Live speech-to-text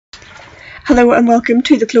Hello and welcome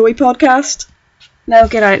to the Chloe podcast. No,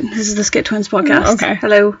 get out. This is the Skit Twins podcast. Okay.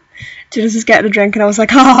 Hello. Judith was getting a drink and I was like,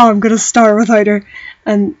 I'm going to start without her.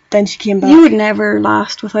 And then she came back. You would never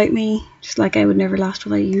last without me, just like I would never last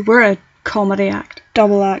without you. We're a comedy act.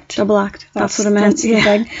 Double act. Double act. That's what I meant. That's the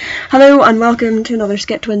thing. Hello and welcome to another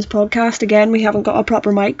Skit Twins podcast. Again, we haven't got a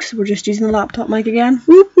proper mic, so we're just using the laptop mic again.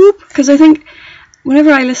 Whoop whoop. Because I think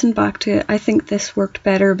whenever I listened back to it, I think this worked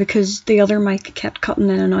better because the other mic kept cutting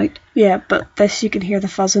in and out. Yeah, but this you can hear the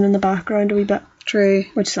fuzzing in the background a wee bit. True.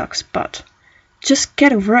 Which sucks, but just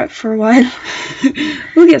get over it for a while.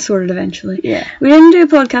 We'll get sorted eventually. Yeah. We didn't do a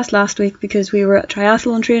podcast last week because we were at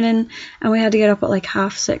triathlon training and we had to get up at like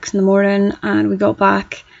 6:30 in the morning, and we got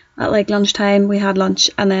back at like lunchtime, we had lunch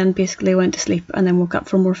and then basically went to sleep and then woke up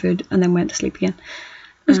for more food and then went to sleep again.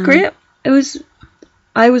 It was great.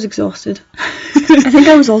 I was exhausted. I think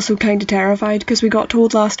I was also kind of terrified because we got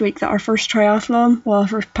told last week that our first triathlon, well, our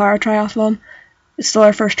first para-triathlon, it's still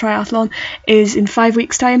our first triathlon, is in 5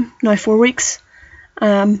 weeks' time, now 4 weeks,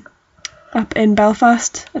 up in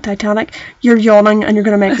Belfast at Titanic. You're yawning and you're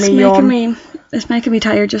going to make me yawn. It's making me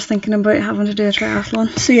tired just thinking about having to do a triathlon.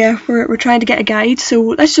 So yeah, we're trying to get a guide, so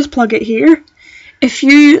let's just plug it here. If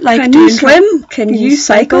you like can you swim, can you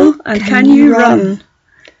cycle, and can you run?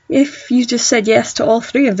 If you just said yes to all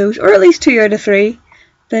three of those, or at least 2 out of 3,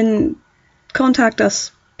 then contact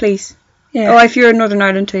us, please. Yeah. Oh, if you're in Northern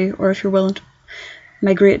Ireland too, or if you're willing to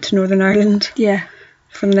migrate to Northern Ireland. Yeah.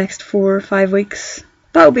 For the next 4 or 5 weeks.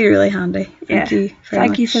 That would be really handy. Thank you very much.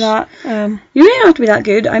 Thank you for that. You don't have to be that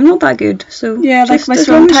good. I'm not that good. So yeah, like my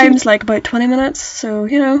swim time's like about 20 minutes, so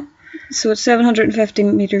you know. So it's 750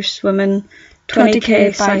 metres swimming,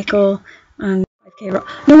 20k cycle, and 5k rock.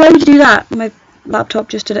 No, why would you do that? My laptop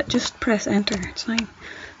just did it. Just press enter. It's fine.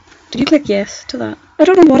 Did you click yes to that? I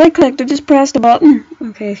don't know what I clicked. I just pressed a button.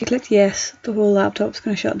 Okay, if you clicked yes, the whole laptop's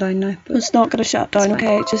going to shut down now. But it's not going to shut down,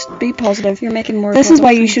 okay? Just be positive. You're making more. This is why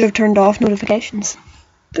you should have turned off notifications.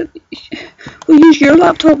 We'll use your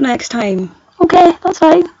laptop next time. Okay, that's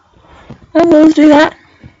fine. I will do that.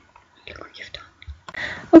 Look what you've done.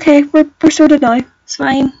 Okay, we're sorted now. It's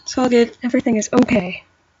fine. It's all good. Everything is okay.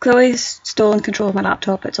 Chloe's still in control of my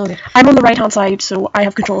laptop. It's all good. I'm on the right hand side, so I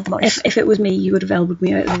have control of the mouse. If it was me, you would have elbowed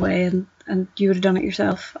me out of the way and you would have done it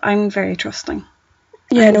yourself. I'm very trusting.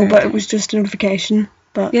 Yeah, I know, but it was just a notification.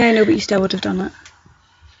 But yeah, I know, but you still would have done it.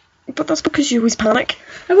 But that's because you always panic.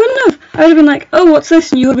 I wouldn't have. I would have been like, oh, what's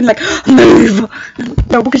this? And you would have been like, move!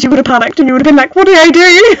 No, because you would have panicked and you would have been like, what do I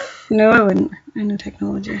do? No, I wouldn't. I know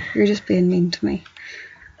technology. You're just being mean to me.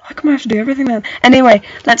 How come I have to do everything then? Anyway,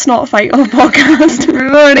 let's not fight on the podcast.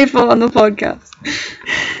 We've already fought on the podcast.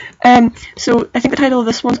 So I think the title of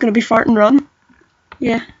this one's going to be Fart and Run.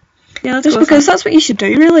 Yeah. Yeah, just because that's what you should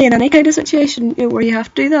do, really, in any kind of situation where you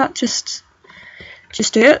have to do that. Just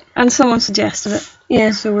do it. And someone suggested it.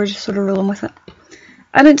 Yeah. So we're just sort of rolling with it.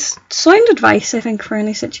 And it's sound advice, I think, for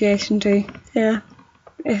any situation too. Yeah.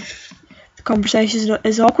 If the conversation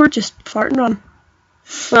is awkward, just fart and run.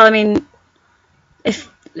 Well, I mean, if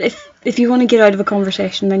you want to get out of a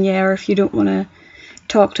conversation, then yeah, or if you don't want to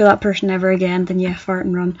talk to that person ever again, then yeah, fart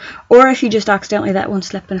and run. Or if you just accidentally let one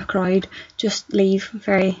slip in a crowd, just leave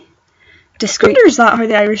very discreet. I wonder, is that how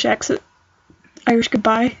the Irish exit? Irish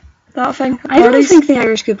goodbye? That thing? I don't think the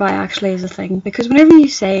Irish goodbye actually is a thing, because whenever you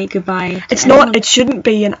say goodbye, it's not. It shouldn't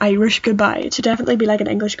be an Irish goodbye. It should definitely be like an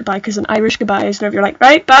English goodbye, because an Irish goodbye is whenever you're like,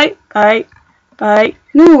 right, bye, bye, bye.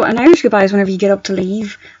 No, an Irish goodbye is whenever you get up to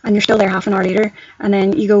leave and you're still there half an hour later, and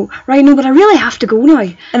then you go, right, no, but I really have to go now.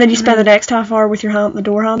 And then you spend the next half hour with your hand on the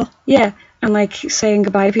door handle. Yeah, and like saying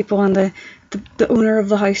goodbye to people, and the owner of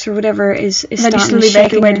the house or whatever is and then standing, you slowly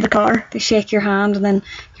make your way to the car. They shake your hand, and then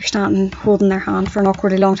you're standing holding their hand for an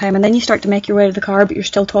awkwardly long time, and then you start to make your way to the car, but you're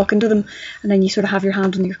still talking to them, and then you sort of have your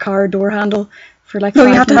hand on your car door handle for like 5 minutes.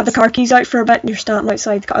 No, you have to have the car keys out for a bit, and you're standing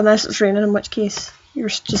outside the car, unless it's raining, in which case you're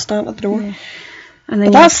just standing at the door. Yeah. And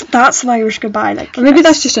then that's an Irish goodbye. Like, or maybe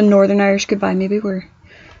that's just a Northern Irish goodbye. Maybe we're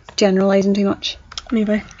generalising too much.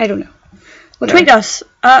 Maybe. I don't know. Well, tweet us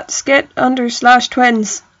at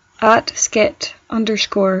skit_twins. At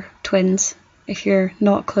skit_twins, if you're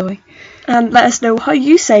not Chloe. And let us know how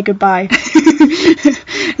you say goodbye.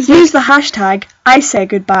 Use the hashtag I say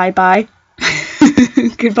goodbye bye.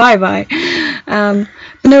 Goodbye bye. But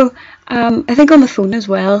no, I think on the phone as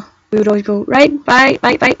well, we would always go, right, bye,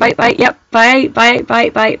 bye, bye, bye, bye, yep, bye, bye, bye,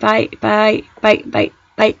 bye, bye, bye, bye, bye,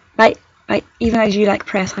 bye, bye. Like, even as you like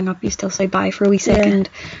press hang up, you still say bye for a wee second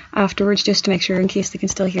afterwards, just to make sure in case they can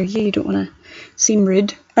still hear you. You don't want to seem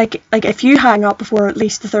rude. Like if you hang up before at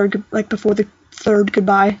least the third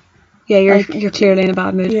goodbye. Yeah, you're clearly in a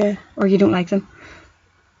bad mood. Yeah. Or you don't like them.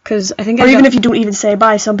 because I think Or even if you don't even say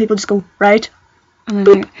bye, some people just go, right? and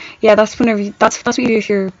then yeah, that's whenever that's what you do if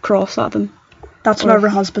you're cross at them. That's whenever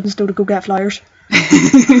husbands do to go get flowers.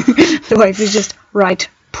 The wife is just right.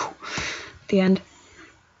 At the end.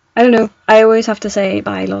 I don't know. I always have to say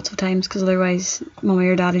bye lots of times because otherwise, mummy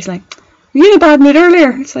or daddy's like, "Were you in a bad mood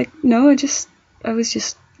earlier?" It's like, no, I was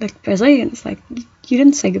just like busy, and it's like, you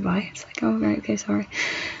didn't say goodbye. It's like, oh right, okay, sorry.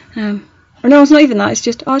 Or no, it's not even that. It's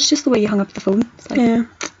just the way you hung up the phone. It's like, Yeah.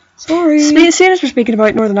 sorry. Seeing as we're speaking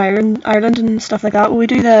about Northern Ireland and stuff like that, will we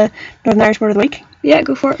do the Northern Irish word of the week? Yeah,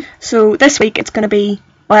 go for it. So this week it's going to be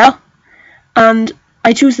well, and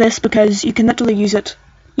I chose this because you can literally use it.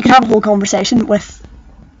 You can have a whole conversation with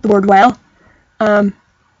the word well.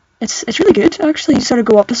 It's really good actually. You sort of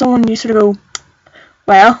go up to someone and you sort of go,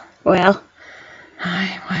 well,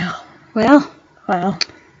 hi, well,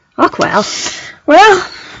 Och, well,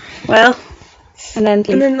 and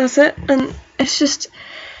then that's it. And it's just,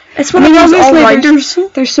 it's I one mean, of those obviously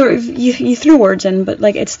all-rounders. there's sort of you throw words in, but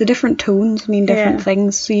like it's the different tones mean different Yeah.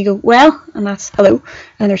 things. So you go well, and that's hello,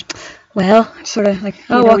 and there's well, it's sort of like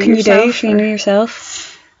You what know can you do? yourself, You know or-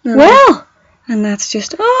 yourself. No. Well, and that's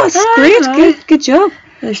just it's Ah, great, hi. good job,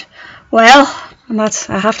 There's, well, and that's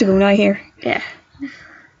I have to go now here. yeah.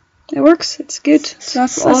 It works. It's good. So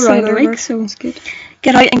that's all the around of the it week. works. So It's good.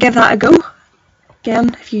 get out and give that a go.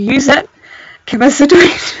 Again, if you use it, give us a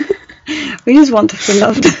tweet. We just want to feel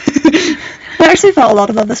loved. I actually felt a lot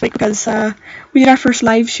of love this week because we did our first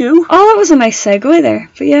live show. Oh, that was a nice segue there.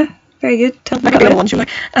 But yeah, very good. Tell me Like a about one it. show, like.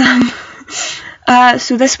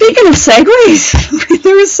 So this week, Speaking of segues,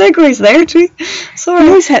 there was segues there too. I Sorry.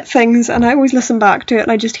 always hit things and I always listen back to it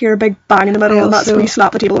and I just hear a big bang in the middle and that's also- when you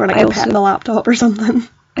slap the table or like I a also- pet in the laptop or something.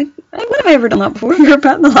 When have I ever done that before? You're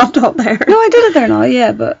petting the laptop there. No, I did it there now,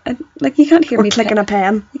 yeah, but you can't hear Or me clicking a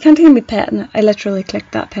pen. You can't hear me petting it. I literally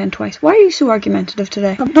clicked that pen twice. Why are you so argumentative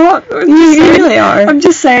today? I'm not. You really are. I'm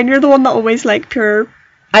just saying, you're the one that always like pure.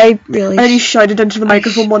 I really. And you shouted into the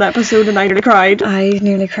microphone one episode and I nearly cried. I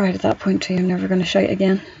nearly cried at that point too. I'm never going to shout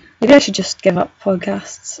again. Maybe I should just give up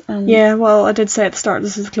podcasts. And Yeah, well, I did say at the start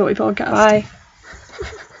this is the Chloe podcast. Bye.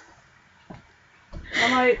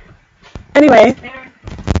 Anyway,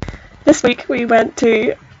 this week we went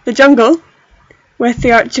to the jungle with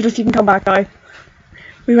the art. Judith, you can come back now.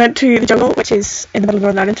 We went to the jungle, which is in the middle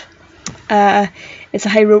of Northern Ireland. It's a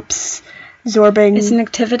high ropes, absorbing. It's an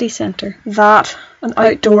activity centre. An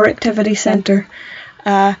outdoor activity centre.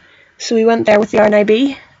 So we went there with the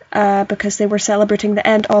RNIB because they were celebrating the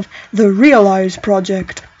end of the Realise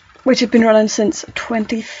project. Which had been running since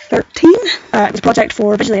 2013. It was a project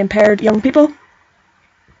for visually impaired young people.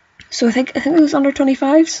 So I think it was under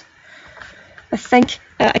 25s. I think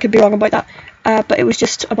I could be wrong about that, but it was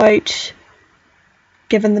just about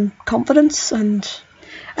giving them confidence and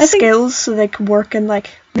skills so they could work in like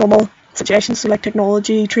normal situations, so like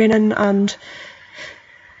technology training and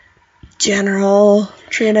general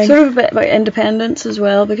training. Sort of a bit about independence as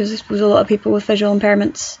well, because I suppose a lot of people with visual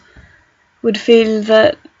impairments would feel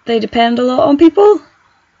that they depend a lot on people.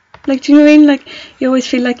 Like, do you know what I mean? Like, you always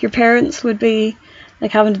feel like your parents would be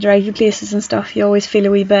like having to drive you places and stuff. You always feel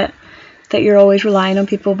a wee bit that you're always relying on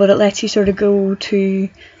people, but it lets you sort of go to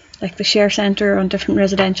like the share centre on different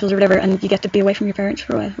residentials or whatever, and you get to be away from your parents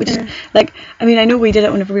for a while, which is like, I mean, I know we did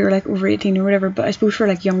it whenever we were like over 18 or whatever, but I suppose for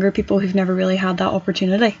like younger people who've never really had that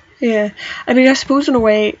opportunity. Yeah, I mean, I suppose in a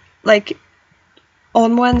way, like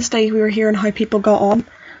on Wednesday we were hearing how people got on,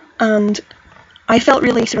 and I felt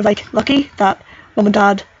really sort of like lucky that Mum and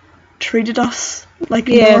Dad treated us like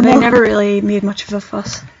normal. They never really made much of a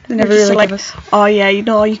fuss. They never Just really like, gave us. oh yeah, you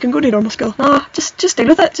can go to normal school. Nah, just deal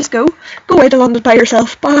with it. Just go away to London by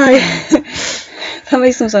yourself. Bye. That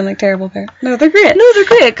makes them sound like terrible parents. No, they're great. No, they're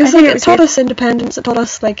great because I think like, it it was taught good. us independence. It taught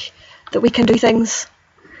us like that we can do things,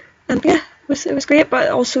 and yeah, it was great. But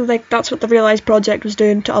also like that's what the Realise project was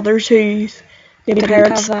doing to others who maybe Didn't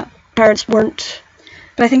parents have that. parents weren't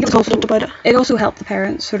But I think it was also, confident about it. it also helped the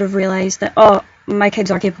parents sort of realise that, oh, my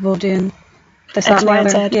kids are capable of doing this, that, X, and Y, the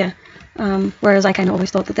and other. Z. Yeah. Whereas I kind of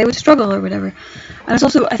always thought that they would struggle or whatever. And it's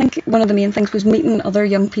also, I think one of the main things was meeting other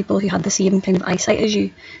young people who had the same kind of eyesight as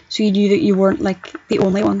you, so you knew that you weren't like the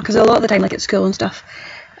only one. Because a lot of the time, like at school and stuff,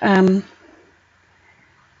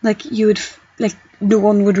 like you would like no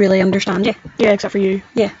one would really understand you. Yeah, except for you.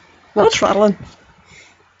 Yeah. Well, it's rattling.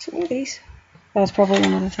 Some of these. That's probably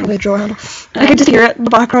one of the things. The drawer handle. I could just hear it in the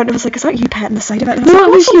background. It was like, is that you petting the side of it? And I was No, like,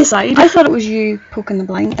 it was "What's on you. the side?" I thought it was you poking the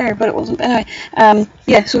blind there, but it wasn't. But anyway,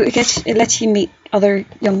 yeah. So it lets you meet other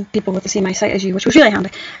young people with the same eyesight as you, which was really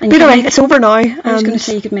handy. And you But can anyway, make- it's over now. I was going to and-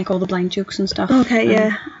 say you could make all the blind jokes and stuff. Okay,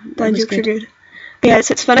 yeah. that Blind was jokes are good. Yeah,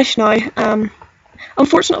 it's finished now.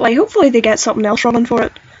 Unfortunately, hopefully they get something else running for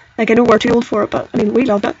it. Like, I know we're too old for it, but I mean, we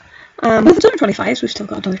loved it. Well, if it's under 25s, we've still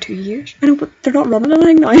got another 2 years. I know, but they're not running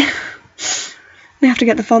anything now. We have to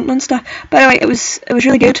get the font and stuff. But anyway, it was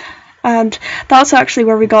really good, and that's actually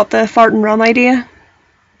where we got the fart and run idea.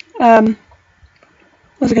 What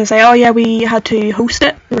was I going to say? Oh yeah, we had to host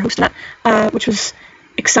it. We were hosting it, which was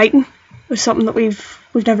exciting. It was something that we've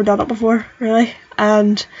never done it before, really,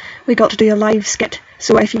 and we got to do a live skit.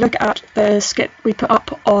 So if you look at the skit we put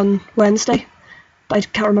up on Wednesday, but I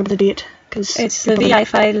can't remember the date because it's the VI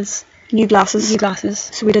Files New Glasses.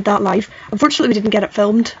 So we did that live. Unfortunately, we didn't get it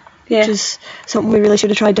filmed. Yeah. Which is something we really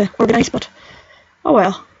should have tried to organise, but oh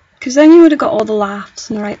well. Because then you would have got all the laughs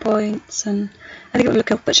and the right points, and I think it would look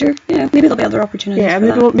cool. But sure, maybe there'll be other opportunities. Yeah,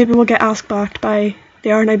 maybe we'll get asked back by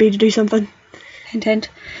the RNIB to do something. Hint.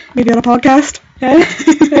 Maybe on a podcast. Yeah.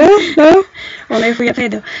 Yeah. No. Well, no, if we get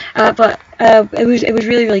paid though. But it was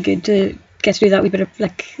really, really good to get to do that wee bit of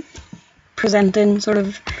like presenting sort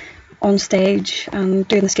of on stage and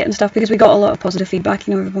doing the skit and stuff, because we got a lot of positive feedback.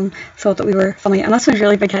 Everyone thought that we were funny, and that sounds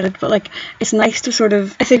really big-headed, but like it's nice to sort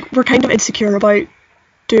of, I think we're kind of insecure about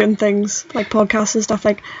doing things like podcasts and stuff.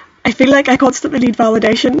 Like, I feel like I constantly need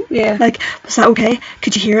validation. Yeah. Like, was that okay?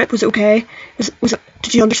 Could you hear it? Was it okay? Was it?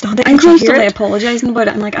 Did you understand it? I'm constantly apologising about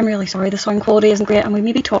it. I'm like, I'm really sorry, the sound quality isn't great, and we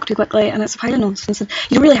maybe talk too quickly, and it's a pile of nonsense, and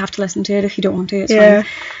you don't really have to listen to it if you don't want to. It's fine.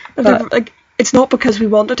 But like, it's not because we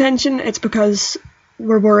want attention, it's because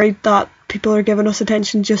we're worried that people are giving us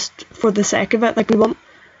attention just for the sake of it. Like, we want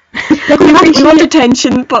we want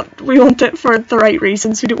attention, but we want it for the right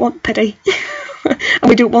reasons. We don't want pity. And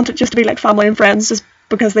we don't want it just to be like family and friends just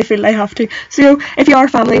because they feel they have to. So if you are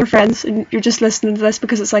family or friends and you're just listening to this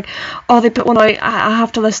because it's like, oh, they put one out, I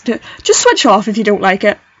have to listen to it, just switch off if you don't like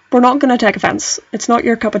it. We're not going to take offence. It's not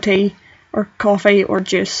your cup of tea or coffee or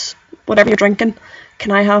juice, whatever you're drinking.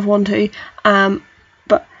 Can I have one too?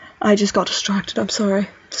 But I just got distracted. I'm sorry.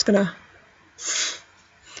 Just gonna.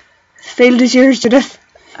 Field is yours, Judith.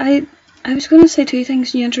 I was going to say two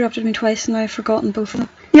things and you interrupted me twice and I've forgotten both of them.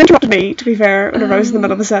 You interrupted me, to be fair, when I was in the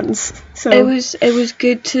middle of a sentence. So it was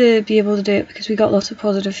good to be able to do it because we got lots of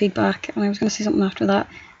positive feedback, and I was going to say something after that.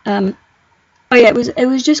 It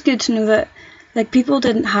was just good to know that like people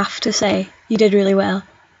didn't have to say you did really well,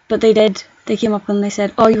 but they did. They came up and they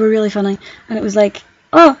said, oh, you were really funny, and it was like,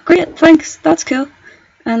 oh, great, thanks, that's cool.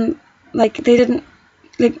 And like they didn't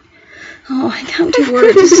like. Oh, I can't do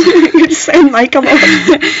words. You're just saying like a lot.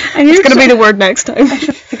 It's going to be the word next time. I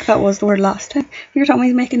think that was the word last time. You were telling me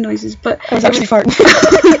he's making noises, but I was actually farting.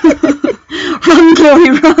 Run,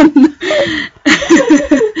 Chloe, run.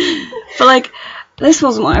 But like, this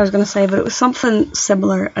wasn't what I was going to say, but it was something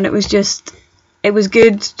similar, and it was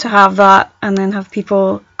good to have that and then have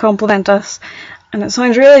people compliment us. And it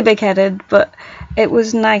sounds really big-headed, but it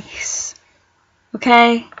was nice.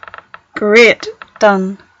 Okay? Great.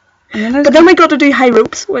 Done. But then we got to do high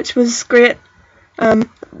ropes, which was great. The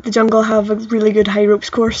Jungle have a really good high ropes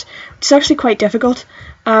course, which is actually quite difficult.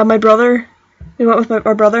 We went with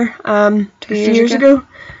our brother 2 years ago,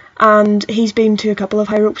 and he's been to a couple of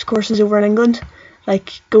high ropes courses over in England,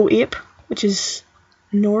 like Go Ape, which is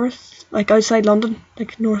north, like outside London,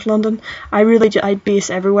 like North London. I base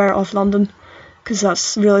everywhere off London, because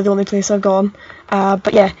that's really the only place I've gone.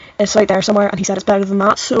 But yeah, it's out there somewhere, and he said it's better than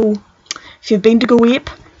that, so if you've been to Go Ape,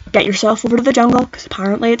 get yourself over to the Jungle, because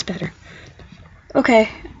apparently it's better. Okay,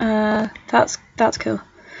 that's cool.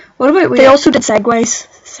 What about they also did segways,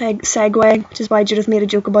 segway, which is why Judith made a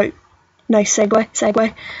joke about nice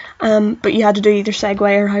segway. But you had to do either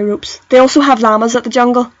segway or high ropes. They also have llamas at the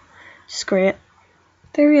Jungle, which is great.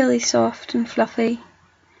 They're really soft and fluffy.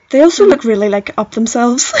 They also look really like up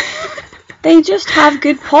themselves. They just have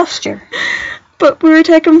good posture. But we were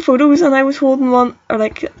taking photos and I was holding one, or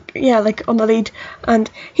like on the lead, and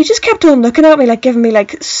he just kept on looking at me, like giving me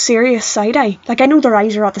like serious side eye. Like, I know their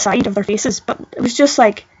eyes are at the side of their faces, but it was just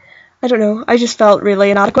like, I don't know, I just felt really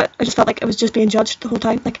inadequate. I just felt like I was just being judged the whole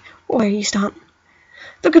time. Like, why are you standing?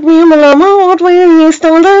 Look at me, I'm a llama, what way are you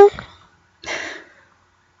standing?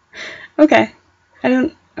 Okay. I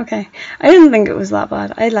didn't think it was that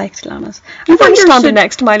bad. I liked llamas. I thought you were standing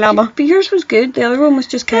next to my llama. But yours was good. The other one was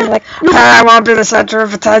just kind of like, no, I want to be the centre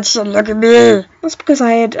of attention, look at me. That's because I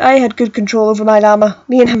had good control over my llama.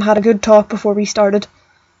 Me and him had a good talk before we started.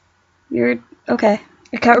 You're okay.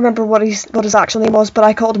 I can't remember what his actual name was, but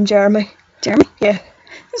I called him Jeremy. Jeremy? Yeah.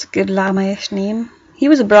 That's a good llama-ish name. He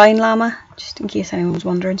was a brown llama, just in case anyone was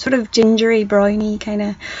wondering. Sort of gingery, browny, kind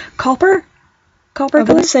of copper colour? I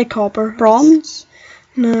wouldn't say copper. Bronze?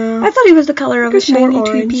 No. I thought he was the colour of a shiny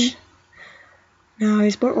 2p. No,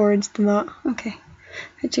 he's more orange than that. Okay.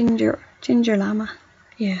 A ginger llama.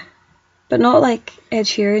 Yeah. But not like Ed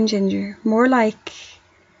Sheeran ginger. More like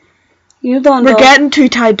You know Don We're Dog? getting too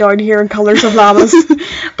tied down here in colours of llamas.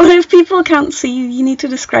 But if people can't see you, you need to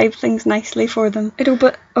describe things nicely for them. I know,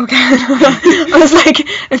 but okay. I was like,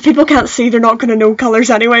 if people can't see, they're not going to know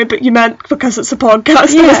colours anyway. But you meant because it's a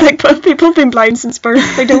podcast. Yeah. I was like, but if people have been blind since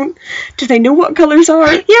birth, they don't. Do they know what colours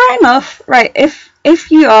are? Yeah, enough. Right,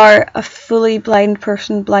 if you are a fully blind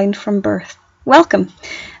person, blind from birth, welcome.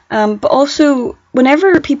 But also,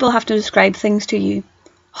 whenever people have to describe things to you,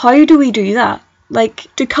 how do we do that?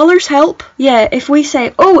 Like, do colours help? Yeah, if we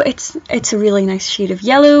say, oh, it's a really nice shade of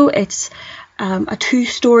yellow, it's a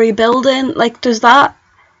 2-story building, like, does that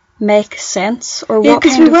make sense? Or Yeah, what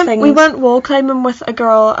because kind of things? we went wall climbing with a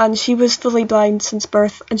girl and she was fully blind since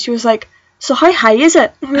birth, and she was like, so how high is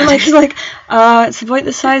it? And we were like, she's like, it's about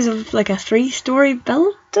the size of like a 3-story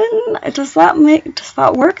building. Does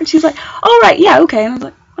that work? And she's like, all right, yeah, okay. And I was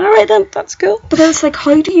like, all right then, that's cool. But then it's like,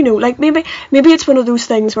 how do you know? Like, maybe it's one of those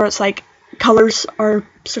things where it's like colours are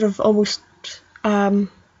sort of almost Like,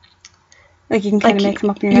 you can kind of make them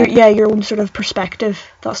up in your head. Yeah, your own sort of perspective.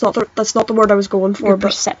 That's not the word I was going for. Your but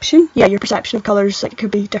perception? Yeah, your perception of colours, like, could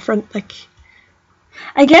be different. Like,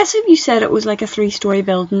 I guess if you said it was like a 3-story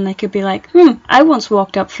building, they could be like, I once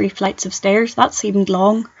walked up 3 flights of stairs. That seemed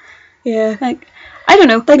long. yeah. Like, I don't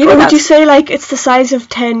know. Like, maybe or would you that's- say, like, it's the size of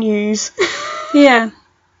 10 U's? Yeah.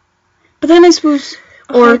 But then I suppose...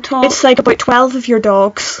 Or how tall- it's like about 12 of your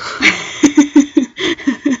dogs.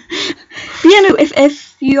 But yeah, no,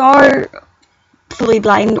 if you are fully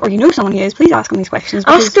blind, or you know someone who is, please ask them these questions.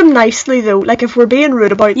 Ask them nicely, though. Like, if we're being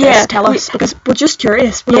rude about Yeah, this, tell us, because we're just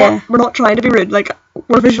curious. Yeah. We're not trying to be rude. Like,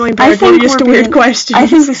 we're visually I impaired. think We're used to we're weird being- questions. I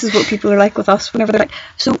think this is what people are like with us whenever they're like,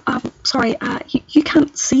 so, sorry, you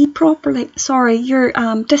can't see properly. Sorry, your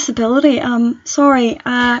disability. Sorry,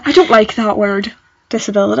 I don't like that word.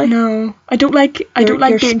 disability. No, I don't like Your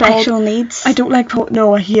being special called, needs. I don't like.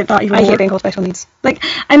 No, I hate that even I more. hate being called special needs. Like,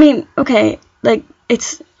 I mean, okay, like,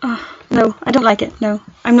 it's... no, I don't like it. No.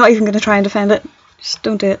 I'm not even going to try and defend it. Just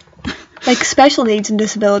don't do it. Like, special needs and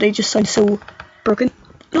disability just sound so Broken.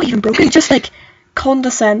 not even broken, just like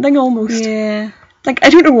condescending almost. Yeah. Like,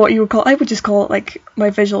 I don't know what you would call it. I would just call it like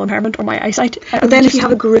my visual impairment or my eyesight. But then if you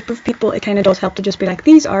have a group of people, it kind of does help to just be like,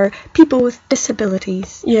 these are people with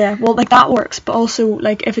disabilities. Yeah, well, like, that works, but also,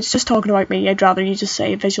 like, if it's just talking about me, I'd rather you just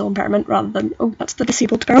say visual impairment rather than, oh, that's the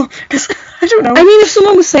disabled girl, because I don't know. I mean, if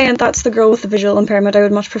someone was saying that's the girl with the visual impairment, I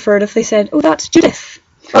would much prefer it if they said, oh, that's Judith.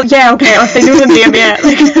 Oh, yeah, okay, if they know the name, yeah.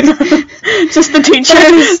 Like, just the teacher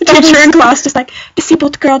in class, just like,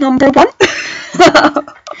 disabled girl number 1.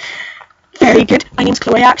 Very good. My name's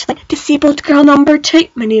Chloe, actually. Disabled girl number 2.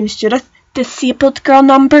 My name's Judith. Disabled girl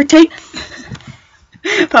number 2.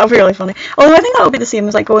 That would be really funny. Although I think that would be the same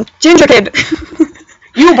as like going, ginger kid!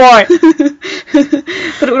 You boy!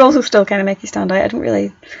 But it would also still kind of make you stand out. I don't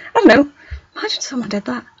know. Imagine someone did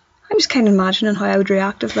that. I'm just kind of imagining how I would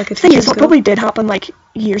react if like a Thing teacher is, that probably did happen like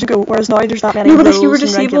years ago, whereas now there's that many No, but rules if you were and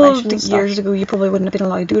disabled regulations and stuff. years ago, you probably wouldn't have been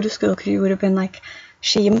allowed to go to school because you would have been like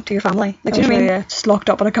shamed to your family. Like, do you know what I mean? Yeah, just locked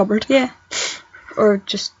up in a cupboard. Yeah. Or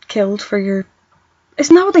just killed for your...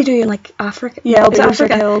 Isn't that what they do in like Africa? Yeah, It's they're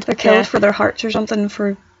Africa. killed. They're killed Yeah. for their hearts or something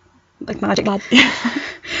for like magic. Mad.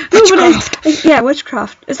 No, but yeah,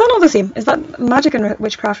 witchcraft. Is that not the same? Is that magic and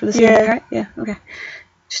witchcraft are the same Yeah. thing, right? Yeah, okay.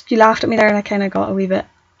 Just you laughed at me there and I kind of got a wee bit.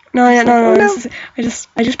 No, yeah, no. no.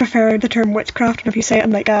 I just prefer the term witchcraft, and if you say it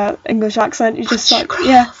in like a English accent, you just start, Witchcraft.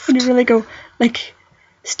 yeah, and you really go like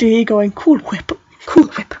Stewie going cool whip.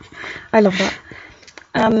 I love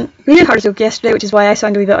that. We did hard joke yesterday, which is why I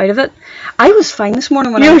sound a wee bit out of it. I was fine this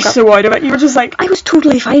morning when I You were woke up. so out of it. You were just like, I was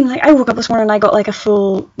totally fine. Like, I woke up this morning and I got like a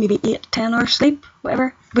full maybe 8-10 hours sleep,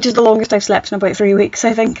 whatever, which is the longest I've slept in about 3 weeks.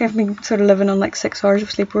 I think I've been sort of living on like 6 hours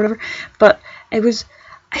of sleep or whatever. But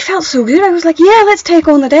I felt so good. I was like, yeah, let's take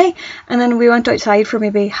on the day. And then we went outside for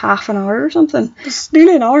maybe half an hour or something. it's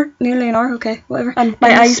nearly an hour, Nearly an hour, okay, whatever. and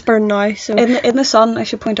my eyes burn now. So In the sun, I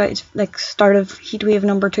should point out, it's like start of heat wave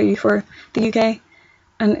number 2 for the UK.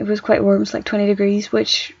 And it was quite warm, it's like 20 degrees,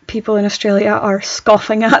 which people in Australia are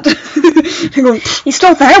scoffing at. They're going, you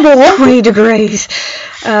still there, 20 degrees.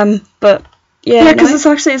 But yeah, yeah, because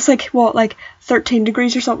no, it's like what, like 13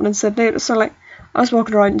 degrees or something in Sydney. It was sort of like I was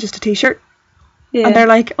walking around in just a t-shirt, yeah. and they're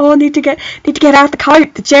like, oh, need to get out the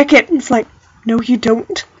couch to check it. And it's like, no, you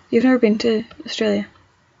don't. You've never been to Australia?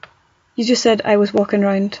 You just said I was walking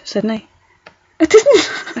around Sydney. I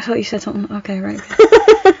didn't. I thought you said something. Okay, right.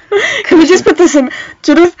 Okay. Can we just put this in?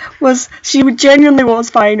 Judith genuinely was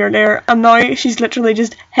fine earlier, and now she's literally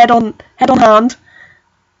just head on hand.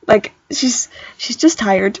 Like, she's just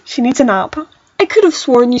tired. She needs a nap. I could have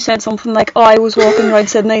sworn you said something like, oh, I was walking around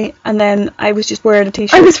Sydney and then I was just wearing a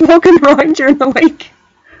t-shirt. I was walking around during the week.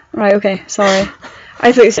 Right, okay, sorry.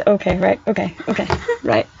 I thought you said, okay, right,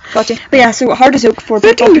 gotcha. But yeah, so hard as oak for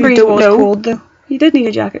people 13 who degrees don't was know. cold though. You did need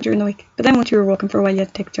a jacket during the week, but then once you were walking for a while, you had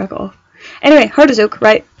to take the jacket off. Anyway, hard as oak,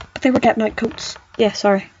 right? But they were getting out coats. Yeah,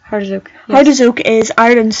 sorry, hard as oak. Yes. Hard as oak is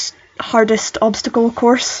Ireland's hardest obstacle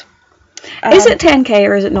course. Is it 10k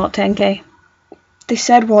or is it not 10k? They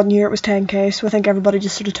said 1 year it was 10k, so I think everybody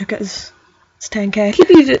just sort of took it as it's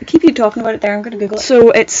 10k. Keep you talking about it there. I'm gonna Google it.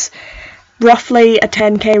 So it's roughly a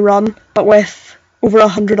 10k run, but with over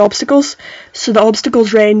 100 obstacles. So the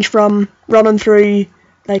obstacles range from running through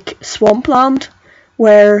like swampland,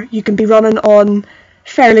 where you can be running on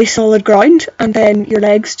fairly solid ground and then your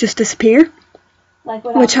legs just disappear,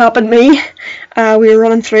 which happened to me. We were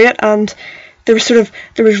running through it and there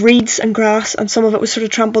was reeds and grass and some of it was sort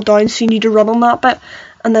of trampled down, so you need to run on that bit,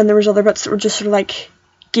 and then there was other bits that were just sort of like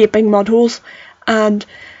gaping mud holes, and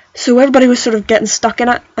so everybody was sort of getting stuck in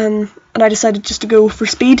it, and I decided just to go for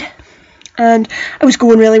speed, and I was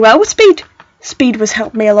going really well with speed. Speed was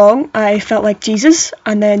helping me along. I felt like Jesus,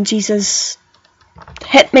 and then Jesus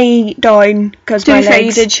hit me down because my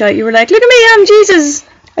legs... You did shout, you were like, look at me, I'm Jesus!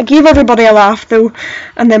 I gave everybody a laugh though,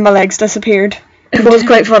 and then my legs disappeared. It was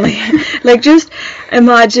quite funny. Like, just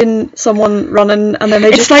imagine someone running and then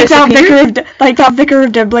they just like disappear. that Vicar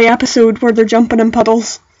of Dibley episode where they're jumping in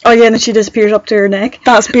puddles. Oh yeah, and then she disappears up to her neck.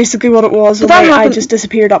 That's basically what it was. I just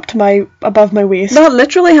disappeared up to above my waist. That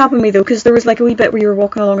literally happened to me though, because there was like a wee bit where you were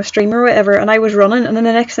walking along a stream or whatever, and I was running, and then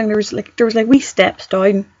the next thing there was like wee steps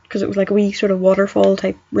down, because it was like a wee sort of waterfall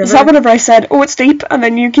type river. Is that whenever I said, oh, it's deep, and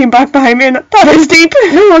then you came back behind me and that is deep?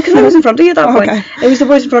 No, because I was in front of you at that point. Okay. It was the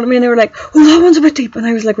boys in front of me and they were like, oh, that one's a bit deep, and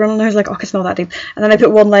I was like running and I was like, oh, it's not that deep, and then I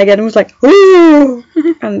put one leg in and was like, ooh,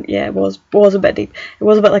 and yeah, it was a bit deep. It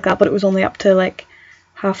was a bit like that, but it was only up to like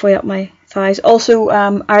halfway up my thighs. Also,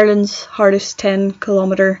 Ireland's hardest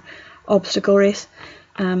 10-kilometre obstacle race,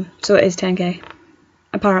 so it is 10k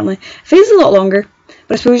apparently. It feels a lot longer,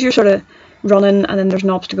 but I suppose you're sort of running and then there's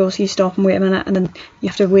an obstacle, so you stop and wait a minute, and then you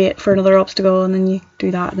have to wait for another obstacle, and then you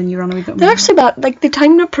do that, and then you run a wee bit more. They're actually they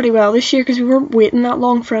timed it pretty well this year, because we weren't waiting that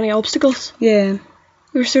long for any obstacles. Yeah,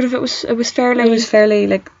 we were sort of, it was fairly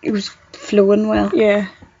like, it was flowing well. Yeah,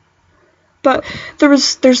 but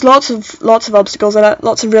there's lots of obstacles in it,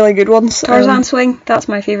 lots of really good ones. Tarzan swing, that's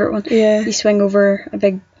my favourite one. Yeah, you swing over a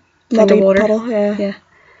big muddy of water. Puddle. Yeah.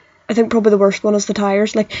 I think probably the worst one is the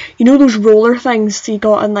tyres. Like, you know those roller things you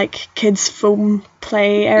got in like kids' foam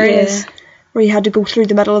play areas, where you had to go through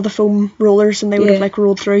the middle of the foam rollers and they would have like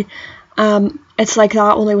rolled through. It's like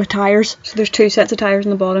that, only with tyres. So there's 2 sets of tyres on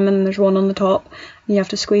the bottom and then there's one on the top. And you have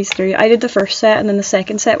to squeeze through. I did the first set and then the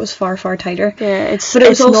second set was far tighter. Yeah, it's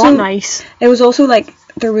also not nice. It was also like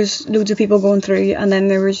there was loads of people going through, and then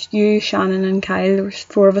there was you, Shannon and Kyle. There was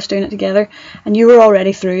 4 of us doing it together, and you were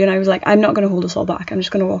already through, and I was like, I'm not going to hold us all back. I'm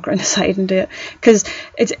just going to walk around the side and do it, because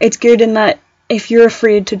it's good in that if you're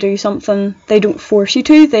afraid to do something, they don't force you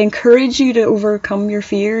to. They encourage you to overcome your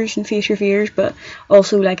fears and face your fears, but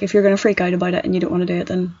also like if you're going to freak out about it and you don't want to do it,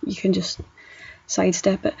 then you can just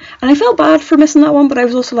sidestep it. And I felt bad for missing that one, but I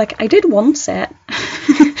was also like, I did one set.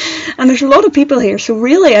 And there's a lot of people here, so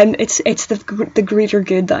really it's the greater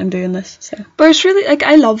good that I'm doing this. So. But it's really, like,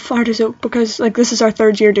 I love Hard as Oak because, like, this is our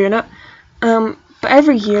 3rd year doing it. But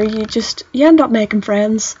every year you end up making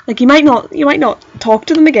friends. Like, you might not talk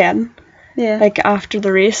to them again. Yeah. Like, after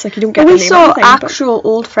the race, like, you don't get we their name saw or anything, actual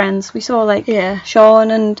old friends. We saw like Sean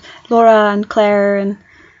and Laura and Claire and.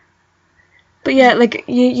 But yeah, like,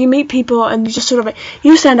 you meet people and you just sort of like,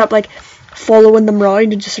 you just end up like following them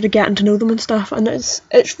round and just sort of getting to know them and stuff, and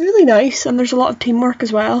it's really nice, and there's a lot of teamwork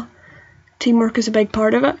as well. Teamwork is a big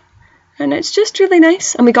part of it, and it's just really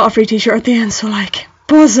nice. And we got a free t-shirt at the end, so like,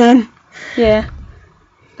 buzzing. Yeah,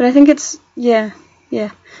 but I think it's you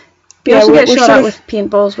also get shot at with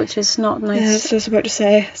paintballs, which is not nice. Yeah, that's what I was about to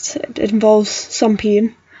say. It involves some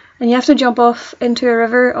pain, and you have to jump off into a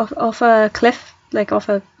river, off a cliff, like off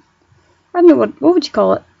a, I don't know, what would you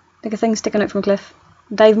call it, like a thing sticking out from a cliff,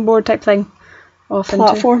 diving board type thing,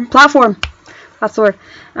 platform. That's the word.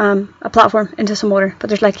 A platform into some water, but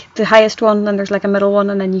there's like the highest one, then there's like a middle one,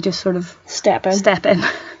 and then you just sort of step in.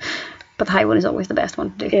 But the high one is always the best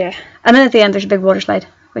one to do. Yeah. And then at the end there's a big water slide,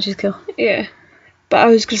 which is cool. Yeah. But I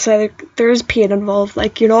was gonna say, like, there is pain involved.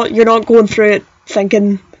 Like, you're not going through it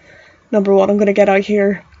thinking, number 1, I'm gonna get out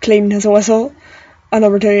here clean as a whistle, and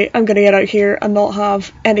number 2, I'm gonna get out here and not have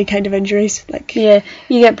any kind of injuries. Like, yeah,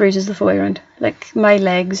 you get bruises the full way around. Like, my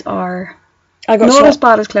legs are not shot as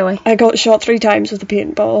bad as Chloe. I got shot 3 times with a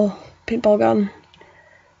paintball gun,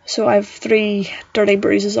 so I have 3 dirty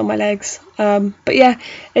bruises on my legs. But yeah,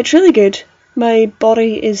 it's really good. My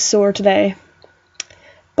body is sore today,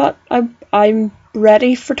 but I'm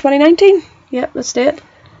ready for 2019. Yep, let's do it.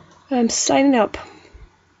 I'm signing up.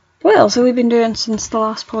 What else have we been doing since the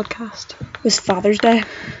last podcast? It was Father's Day.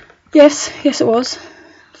 Yes, it was.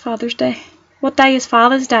 Father's Day. What day is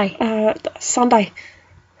Father's Day? Sunday.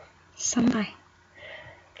 Sunday.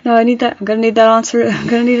 No, I need that. I'm gonna need that answer. I'm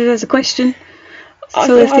gonna need it as a question.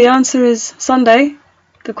 So if the answer is Sunday,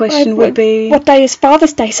 the question would be... What day is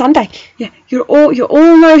Father's Day? Sunday. Yeah, you're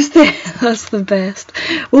almost there. That's the best.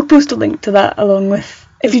 We'll post a link to that along with...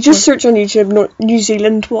 If you just search on YouTube, New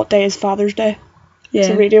Zealand, what day is Father's Day? Yeah. It's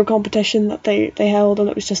a radio competition that they held, and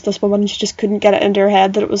it was just this woman, she just couldn't get it into her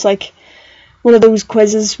head that it was like one of those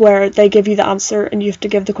quizzes where they give you the answer and you have to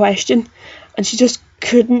give the question, and she just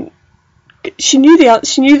couldn't... She knew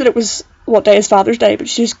that it was what day is Father's Day, but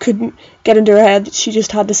she just couldn't get into her head that she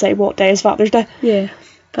just had to say what day is Father's Day. Yeah,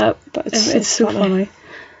 but it's so funny.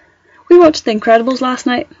 We watched The Incredibles last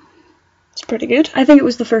night. It's pretty good. I think it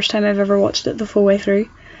was the first time I've ever watched it the full way through,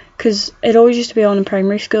 because it always used to be on in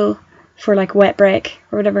primary school for like wet break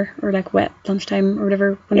or whatever, or like wet lunchtime or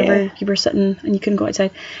whatever, whenever you were sitting and you couldn't go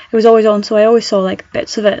outside. It was always on, so I always saw like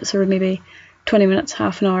bits of it, so maybe 20 minutes,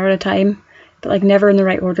 half an hour at a time, but like never in the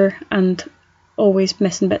right order and always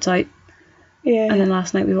missing bits out. Yeah. And then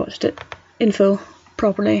last night we watched it in full,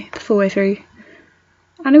 properly, the full way through,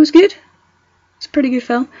 and it was good. It's a pretty good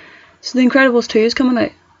film. So The Incredibles 2 is coming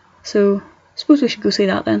out, so I suppose we should go see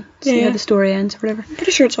that then, see how the story ends or whatever. I'm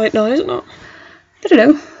pretty sure it's out now, is it not? I don't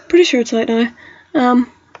know. Pretty sure it's out now.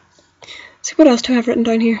 See, what else do I have written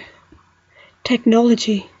down here?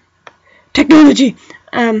 Technology.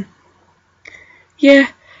 Yeah, I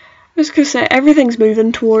was gonna say everything's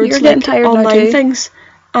moving towards You're getting tired now online too. things,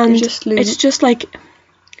 and it's just like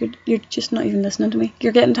you're just not even listening to me.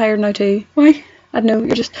 You're getting tired now too. Why? I don't know.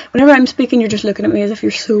 You're just, whenever I'm speaking, you're just looking at me as if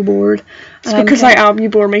you're so bored. It's because I am. You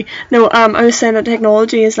bore me. No, I was saying that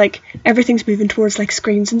technology is like everything's moving towards like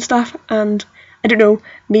screens and stuff, and I don't know.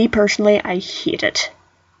 Me personally, I hate it.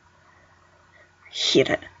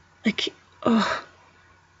 Like, oh,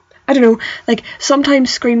 I don't know. Like sometimes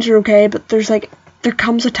screens are okay, but there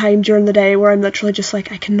comes a time during the day where I'm literally just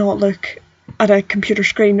like I cannot look at a computer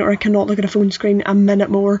screen or I cannot look at a phone screen a minute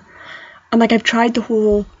more. And like I've tried the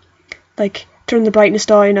whole like turn the brightness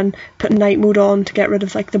down and put night mode on to get rid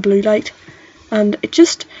of like the blue light, and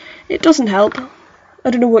it doesn't help. I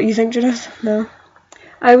don't know what you think, Judith. No.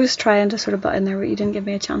 I was trying to sort of butt in there, but you didn't give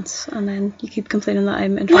me a chance, and then you keep complaining that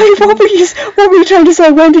I'm interrupting. Why? What were you trying to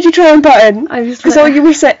say? When did you try and butt in? I was because you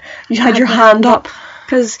were saying you had your hand up.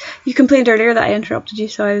 Because you complained earlier that I interrupted you,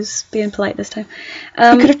 so I was being polite this time.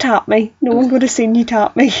 You could have tapped me. No one would have seen you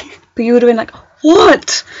tap me. But you would have been like,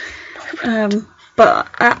 what? But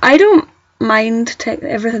I don't mind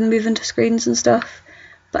everything moving to screens and stuff,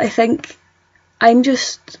 but I think I'm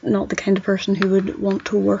just not the kind of person who would want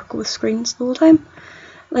to work with screens the whole time.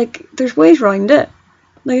 Like, there's ways around it.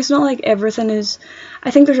 Like, it's not like everything is...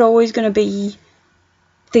 I think there's always going to be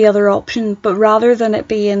the other option, but rather than it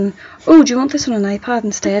being, oh, do you want this on an iPad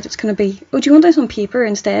instead, it's going to be, oh, do you want this on paper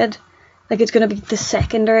instead? Like, it's going to be the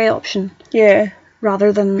secondary option. Yeah.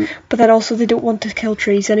 Rather than... But then also they don't want to kill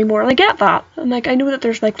trees anymore, and I get that. And like, I know that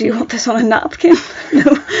there's like... Do you want this on a napkin?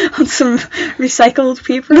 No, on some recycled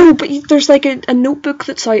paper? No, but there's like a notebook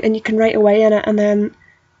that's out and you can write away in it, and then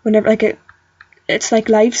whenever, like, it's like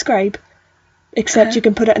LiveScribe, except you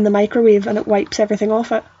can put it in the microwave and it wipes everything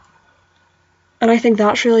off it. And I think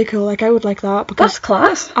that's really cool. Like, I would like that, because that's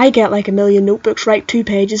class. I get like a million notebooks, write 2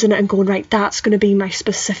 pages in it and going, right, that's going to be my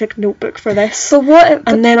specific notebook for this. So what?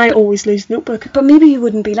 And then I always lose the notebook. But maybe you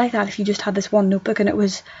wouldn't be like that if you just had this one notebook and it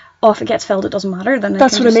was, oh, if it gets filled, it doesn't matter. Then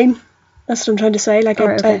that's what I mean. That's what I'm trying to say. Like,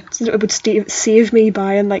 okay. It would save me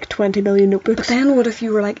buying like 20 million notebooks. But then what if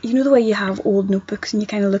you were like, you know the way you have old notebooks and you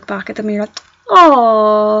kind of look back at them and you're like,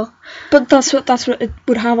 oh. But that's what it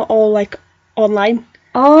would have it all like online.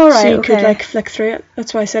 Oh, right, so you could like flick through it.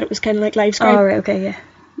 That's why I said it was kind of like LiveScribe. Oh, right, okay, yeah.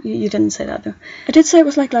 You didn't say that though. I did say it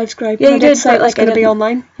was like LiveScribe. Yeah, you did say it was going to be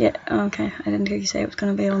online. Yeah, okay. I didn't hear you say it was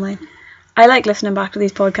going to be online. I like listening back to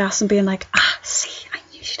these podcasts and being like, see, I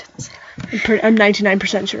knew she didn't say that. I'm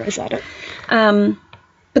 99% sure I said it.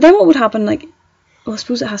 But then what would happen, like, well, I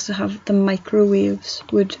suppose it has to have the microwaves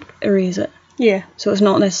would erase it. Yeah. So it's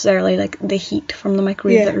not necessarily like the heat from the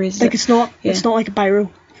microwave that erases like it. It's not like a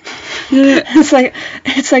biro.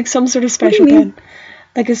 It's like some sort of special pen.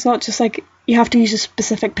 Like, it's not just like you have to use a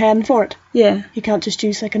specific pen for it. Yeah. You can't just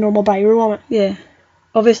use like a normal biro on it. Yeah.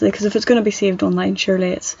 Obviously, because if it's going to be saved online,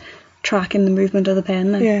 surely it's tracking the movement of the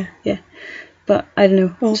pen then. Yeah. Yeah. But I don't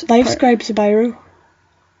know. Well, LiveScribe's a biro.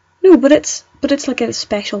 No, but it's like a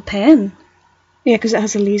special pen. Yeah, because it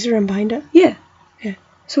has a laser in behind it. Yeah. Yeah.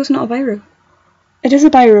 So it's not a biro. It is a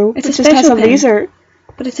biro. It's it a just has a pen. laser.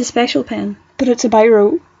 But it's a special pen. But it's a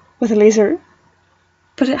biro with a laser.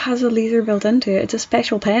 But it has a laser built into it. It's a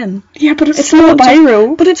special pen. Yeah, but it's not a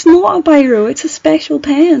biro. But it's not a biro. It's a special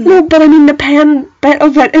pen. No, but I mean the pen bit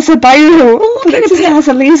of it is a biro. But it just has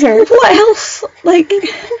a laser. What else? Like,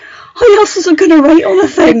 how else is it going to write on a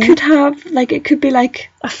thing? It could have, like, it could be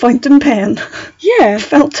like a fountain pen. Yeah.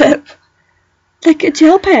 Felt tip. Like a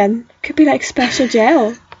gel pen. Could be like special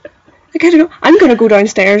gel. Like, I don't know. I'm going to go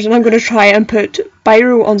downstairs and I'm going to try and put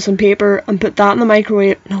biro on some paper and put that in the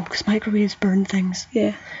microwave. No, because microwaves burn things.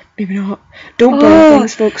 Yeah. Maybe not. Don't burn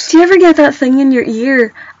things, folks. Do you ever get that thing in your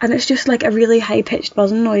ear and it's just like a really high-pitched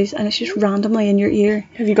buzzing noise and it's just randomly in your ear?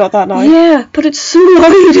 Have you got that now? Yeah, but it's so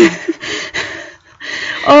loud.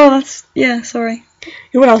 Oh, that's... Yeah, sorry.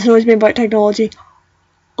 You know what else annoys me about technology?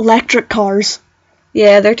 Electric cars.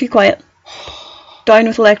 Yeah, they're too quiet. Down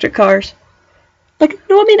with electric cars. Like,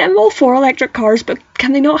 no, I mean, I'm all for electric cars, but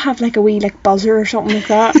can they not have like a wee like buzzer or something like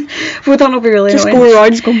that? Would that not be really just annoying? Go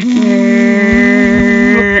around, just go.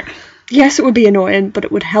 Yes, it would be annoying, but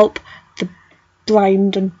it would help the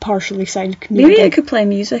blind and partially sighted community. Maybe it could play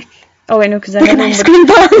music. Oh wait, no, because then like an ice cream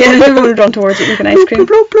bar. Yeah, everyone would run towards it like an ice cream.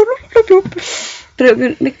 But it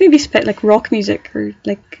would maybe spit like rock music or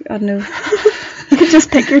like, I don't know. You could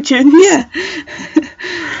just pick your tunes. Yeah.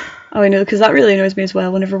 Oh, I know, because that really annoys me as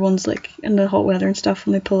well. Whenever one's like in the hot weather and stuff,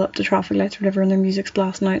 when they pull up the traffic lights or whatever, and their music's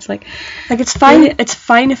blasting out, it's like it's fine. Yeah. It's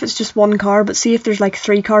fine if it's just one car, but see if there's like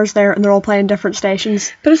 3 cars there and they're all playing different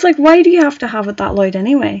stations. But it's like, why do you have to have it that loud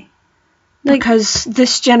anyway? Like, because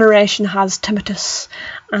this generation has tinnitus,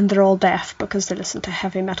 and they're all deaf because they listen to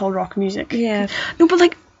heavy metal rock music. Yeah. No, but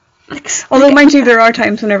like. Although, mind you, there are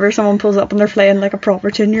times whenever someone pulls up and they're playing like a proper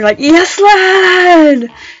tune, you're like, yes, lad!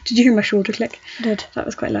 Did you hear my shoulder click? I did. That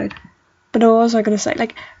was quite loud. But no, what was I going to say?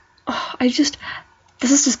 Like, this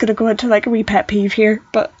is just going to go into like a wee pet peeve here,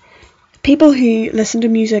 but people who listen to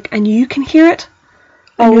music and you can hear it.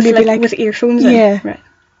 Oh, with earphones in? Yeah. Right.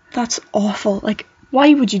 That's awful. Like,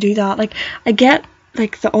 why would you do that? Like, I get,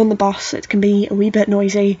 like, on the bus, it can be a wee bit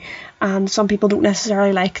noisy, and some people don't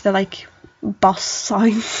necessarily like the, like, bus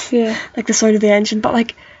sound, like the sound of the engine, but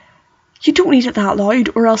like you don't need it that loud,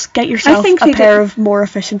 or else get yourself a pair of more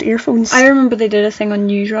efficient earphones. I remember they did a thing on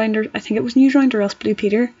Newsround, or I think it was Newsround or else Blue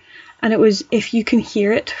Peter, and it was if you can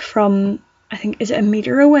hear it from, I think, is it a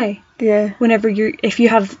meter away? Yeah. Whenever if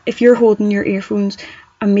you're holding your earphones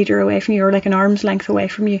a meter away from you, or like an arm's length away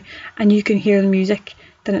from you, and you can hear the music,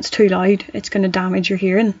 then it's too loud, it's going to damage your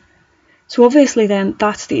hearing. So obviously then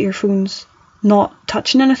that's the earphones not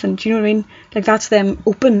touching anything, do you know what I mean? Like, that's them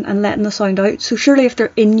open and letting the sound out. So surely if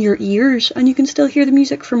they're in your ears and you can still hear the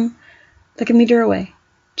music from like a meter away,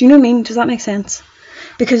 do you know what I mean? Does that make sense?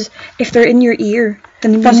 Because if they're in your ear,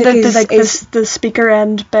 then the music the speaker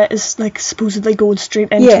end bit is like supposedly going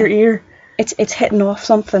straight into your ear. It's hitting off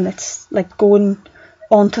something, it's like going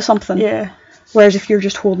onto something. Yeah. Whereas if you're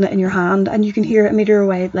just holding it in your hand and you can hear it a meter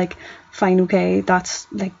away, like, fine, okay, that's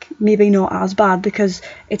like maybe not as bad because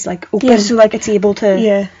it's like open, so like it's able to.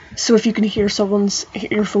 Yeah. So if you can hear someone's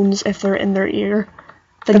earphones if they're in their ear,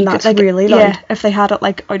 then that's like, really loud. Yeah. If they had it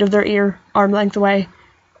like out of their ear, arm length away,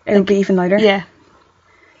 it would be even louder. Yeah.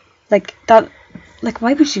 Like that. Like,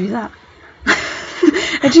 why would you do that?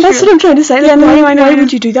 That's what I'm trying to say. Like, why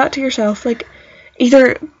would you do that to yourself? Like,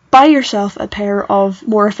 either buy yourself a pair of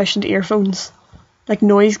more efficient earphones. Like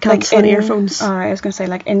noise cancelling earphones. I was going to say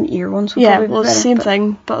like in-ear ones. Yeah, well, it's the same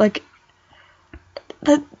thing, but like...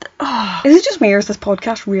 Is it just me, or is this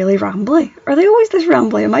podcast really rambly? Are they always this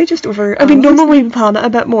rambly? Am I just over... I mean, normally we plan it a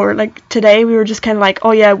bit more. Like, today we were just kind of like,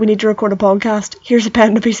 oh yeah, we need to record a podcast. Here's a pen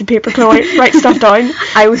and a piece of paper to write stuff down.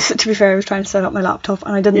 To be fair, I was trying to set up my laptop,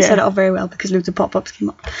 and I didn't set it up very well because loads of pop-ups came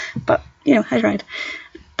up. But, you know, I tried.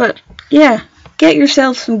 But, yeah... Get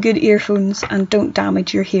yourself some good earphones and don't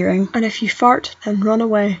damage your hearing. And if you fart, then run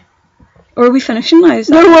away. Or are we finishing now?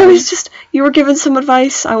 No, I was just... You were giving some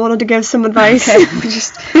advice. I wanted to give some advice. Okay, we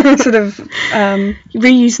just sort of...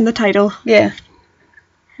 reusing the title. Yeah.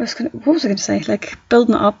 What was I going to say? Like,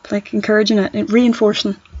 building it up, like, encouraging it, and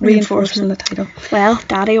reinforcing the title. Well,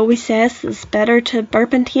 Daddy always says it's better to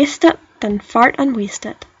burp and taste it than fart and waste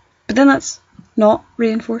it. But then that's not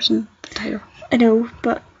reinforcing the title. I know,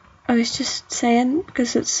 but... I was just saying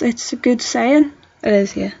because it's a good saying. It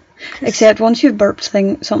is, yeah. Except once you've burped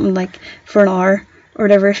something like for an hour or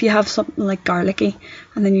whatever, if you have something like garlicky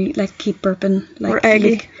and then you like keep burping like or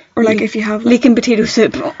eggy or like if you have like, leaking potato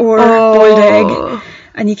soup or boiled egg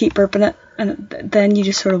and you keep burping it and then you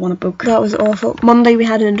just sort of want to poke. That was awful. Monday we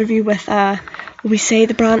had an interview with will we say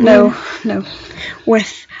the brand name? No.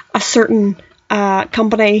 With a certain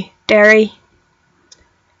company, dairy.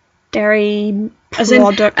 dairy As in,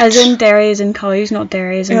 product. as in dairy as in cows, not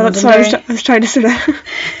dairy as in Yeah, London that's what dairy. I was trying to say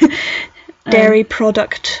that. Dairy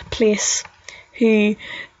product place who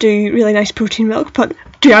do really nice protein milk, but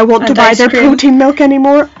do I want to And buy ice their cream. protein milk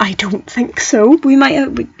anymore? I don't think so. We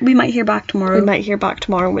might hear back tomorrow. We might hear back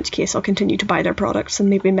tomorrow, in which case I'll continue to buy their products and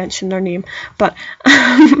maybe mention their name. But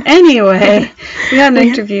Anyway, we had an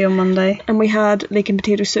interview on Monday. and we had leek and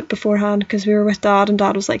potato soup beforehand because we were with Dad, and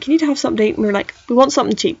Dad was like, "You need to have something to eat," and we were like, "We want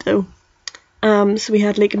something cheap though." So we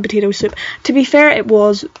had leek and potato soup. To be fair, it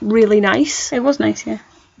was really nice, It was nice, yeah.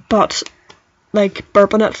 but like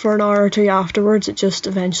burping it for an hour or two afterwards, it just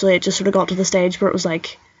sort of got to the stage where it was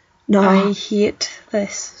like, no, I hate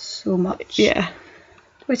this so much. yeah,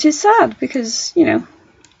 Which is sad because, you know,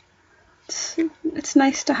 it's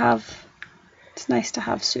nice to have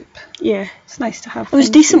soup. yeah. It's nice to have It was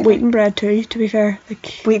things decent that you wheaten bread too. To be fair, like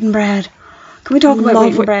like. Wheaten bread. Can we talk about love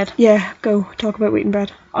wheaten wheat- bread? Yeah, go talk about wheaten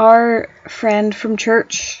bread. Our friend from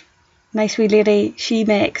church, nice wee lady, she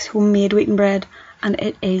makes homemade wheaten bread, and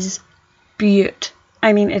it is beaut.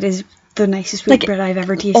 I mean, it is the nicest wheat Like, bread I've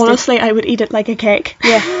ever tasted. Honestly, I would eat it like a cake.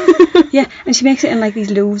 Yeah. Yeah, and she makes it in like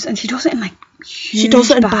these loaves, and she does it in like She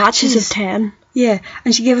does it in batches of 10. Yeah,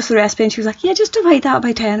 and she gave us the recipe, and she was like, "Yeah, just divide that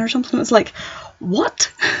by 10 or something." It's like,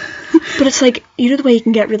 what? But it's like, you know the way you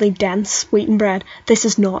can get really dense wheaten bread? This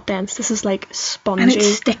is not dense. This is like spongy. And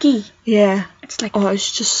it's sticky. Yeah. It's like Oh,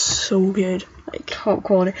 it's just so good. Like, top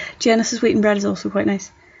quality. Genesis wheaten bread is also quite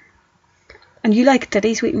nice. And you like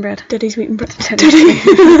Diddy's wheaten bread? Diddy's wheaten bread. Diddy's.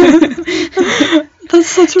 That's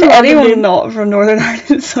such a To random anyone name. not from Northern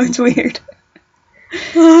Ireland, it sounds weird.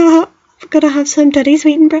 I've got to have some Diddy's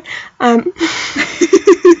wheaten bread.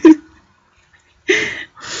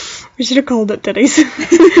 We should have called it Diddy's.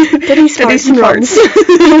 Diddy's farts and runs.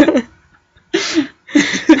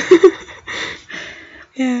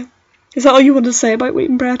 Yeah. Is that all you want to say about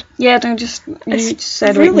wheaten bread? Yeah, don't just you It's just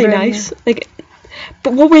said really wheaten bread, nice. Like,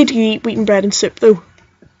 but what way do you eat wheaten bread and soup though?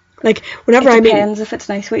 Like, whenever Yeah. It I'm eating, depends if it's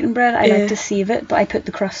nice wheaten bread. I Yeah. like to sieve it, but I put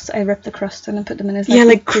the crust. I rip the crust in and put them in as yeah,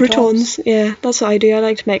 like croutons. croutons. Yeah, that's what I do. I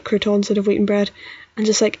like to make croutons out of wheaten bread, and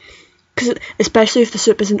just like, because especially if the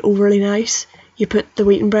soup isn't overly nice, you put the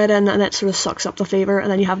wheaten bread in, and it sort of sucks up the flavour,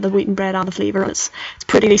 and then you have the wheaten bread and the flavour, and it's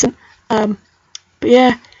pretty decent. But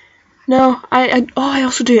yeah, no, I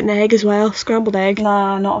also do it in egg as well, scrambled egg.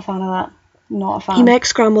 Nah, not a fan of that. Not a fan. You make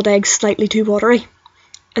scrambled eggs slightly too watery,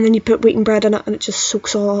 and then you put wheaten bread in it, and it just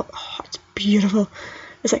soaks all. Oh, it's beautiful.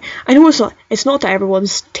 It's like, I know it's not to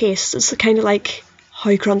everyone's taste. It's kind of like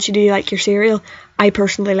how crunchy do you like your cereal. I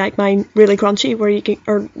personally like mine really crunchy,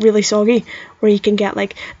 or really soggy, where you can get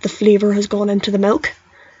like the flavour has gone into the milk.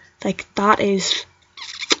 Like, that is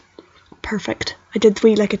perfect. I did the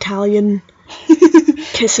wee like Italian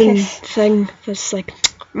kissing thing. That's like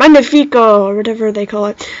magnifico or whatever they call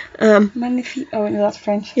it. Magnifique. Oh no, that's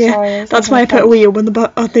French. Yeah, Sorry, that's why I put a wee O on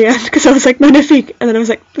the at the end, because I was like magnifique, and then I was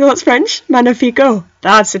like, no, that's French. Magnifico.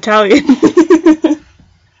 That's Italian.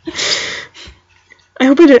 I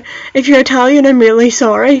hope if you're Italian, I'm really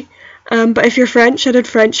sorry. But if you're French, I did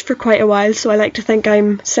French for quite a while, so I like to think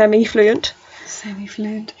I'm semi-fluent.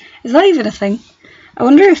 Semi-fluent. Is that even a thing? I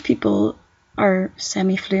wonder if people are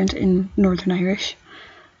semi-fluent in Northern Irish.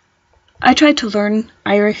 I tried to learn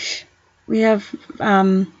Irish. We have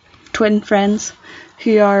twin friends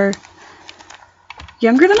who are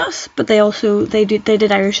younger than us, but they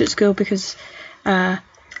did Irish at school because their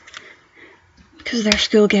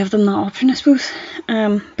school gave them that option, I suppose.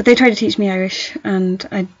 But they tried to teach me Irish, and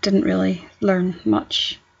I didn't really learn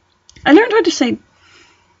much. I learned how to say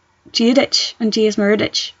Giadich and Gias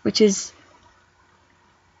Muradich, which is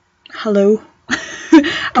hello.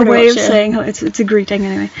 A way of saying hello. It's a greeting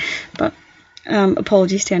anyway. But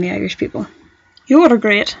apologies to any Irish people. You know what are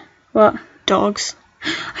great? What? Dogs.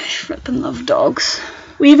 I flippin' love dogs.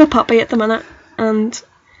 We have a puppy at the minute, and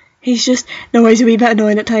he's a wee bit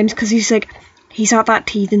annoying at times, because he's at that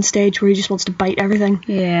teething stage where he just wants to bite everything.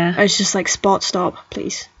 Yeah. It's just like, Spot, stop,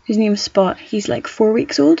 please. His name's Spot. He's like 4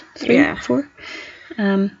 weeks old. 3, Yeah. 4.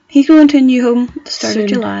 He's going to a new home at the start Soon. of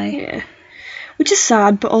July. Yeah. Which is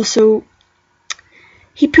sad, but also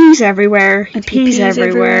he poos everywhere, he pees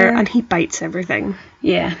everywhere, and he bites everything.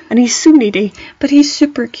 Yeah. And he's so needy. But he's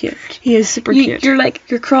super cute. He is super cute.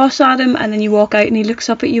 You're cross at him, and then you walk out and he looks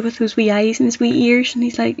up at you with those wee eyes and his wee ears, and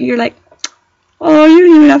you're like, oh, you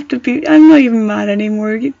don't even have to be, I'm not even mad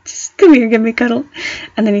anymore, you just come here, give me a cuddle.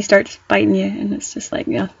 And then he starts biting you, and it's just like,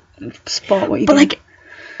 yeah, Spot, what you doing?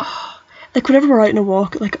 Like whenever we're out on a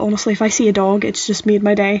walk, like, honestly, if I see a dog, it's just made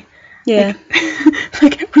my day. Yeah.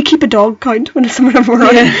 Like we keep a dog count whenever we're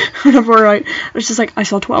out. Whenever we're out, it's just like I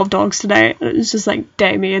saw 12 dogs today. It's just like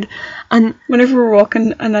day made. And whenever we're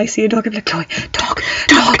walking and I see a dog, I'm like, Chloe, dog.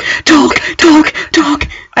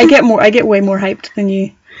 I get way more hyped than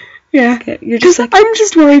you. Yeah, you're just like, I'm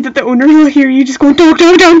just worried that the owner will hear you just going dog.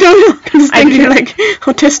 I just think you're like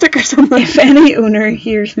autistic or something. If any owner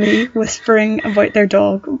hears me whispering about their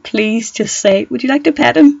dog, please just say, would you like to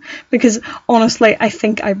pet him? Because honestly, I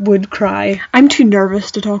think I would cry. I'm too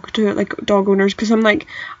nervous to talk to like dog owners because I'm like,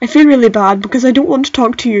 I feel really bad because I don't want to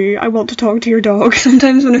talk to you. I want to talk to your dog.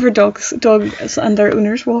 Sometimes whenever dogs and their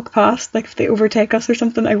owners walk past, like if they overtake us or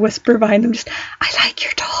something, I whisper behind them, just, I like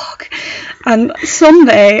your dog. And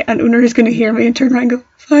someday an owner is going to hear me and turn around and go,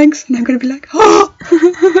 thanks, and I'm going to be like, oh.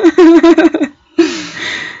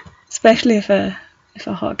 Especially if a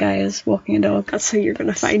hot guy is walking a dog. That's how you're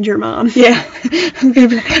going to find your man. Yeah. I'm going to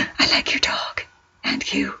be like, I like your dog,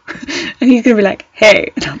 and you. And he's going to be like,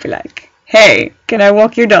 hey. And I'll be like, hey, can I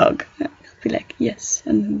walk your dog? And he'll be like, yes.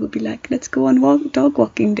 And we'll be like, let's go on dog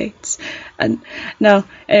walking dates. And no,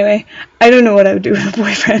 anyway, I don't know what I would do with a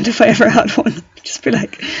boyfriend if I ever had one. Just be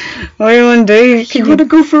like, what do you want to do? You want to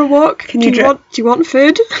go for a walk? Do you want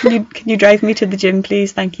food? Can you drive me to the gym,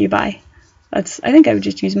 please? Thank you, bye. I think I would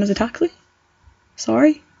just use him as a taxi.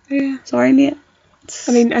 Sorry. Yeah. Sorry, mate.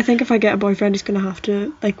 I mean, I think if I get a boyfriend, he's going to have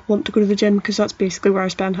to, like, want to go to the gym, because that's basically where I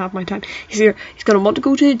spend half my time. He's going to want to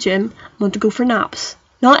go to the gym, want to go for naps.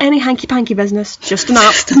 Not any hanky-panky business, just a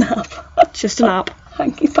nap. Just a nap. Just a nap.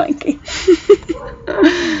 Hanky-panky.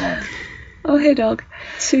 Oh, hey, dog.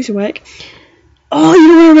 Sue's awake. Oh, you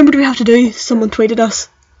know what I remembered we have to do? Someone tweeted us.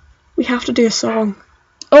 We have to do a song.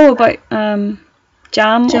 Oh, about jam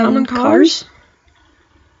on cars?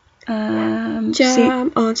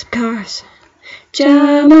 Jam on some cars.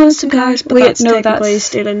 Jam on some cars. But that's technically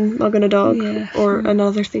stealing Mugging a Dog or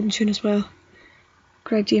another theme tune as well.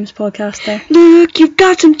 Greg James podcast there. Look, you've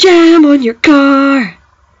got some jam on your car.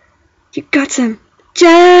 You've got some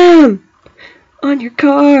jam on your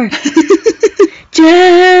car.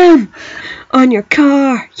 Jam on your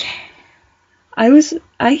car. Yeah.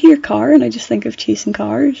 I hear car and I just think of chasing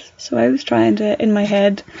cars. So I was trying to, in my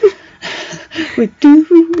head, we do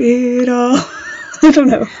it all. I don't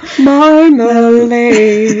know.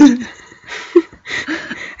 Marmalade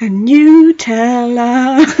and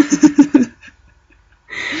Nutella.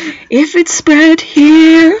 If it's spread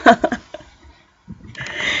here,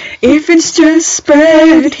 if it's just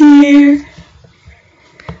spread here,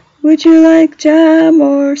 would you like jam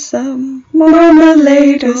or some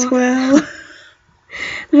marmalade as well?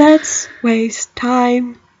 Let's waste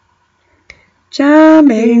time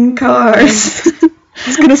jamming cars. I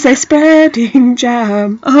was gonna say spreading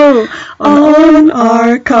jam. Oh, on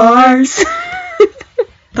our cars.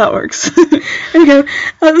 That works. There you go.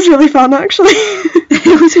 That was really fun, actually.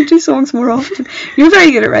 We should do songs more often. You're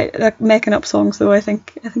very good at making up songs, though. I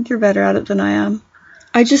think you're better at it than I am.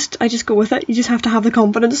 I just go with it. You just have to have the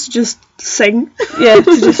confidence to just sing. Yeah,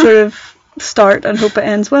 to just sort of start and hope it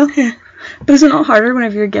ends well. Yeah. But is it not harder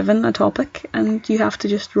whenever you're given a topic and you have to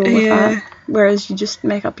just roll with that, whereas you just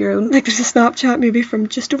make up your own? Like there's a Snapchat maybe from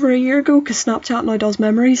just over a year ago, because Snapchat now does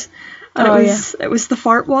memories, and it was the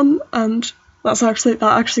fart one, and that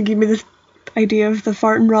actually gave me the idea of the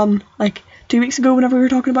fart and run like 2 weeks ago whenever we were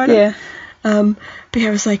talking about it. Yeah. But yeah,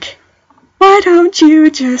 I was like, why don't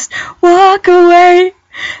you just walk away?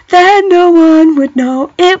 Then no one would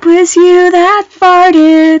know it was you that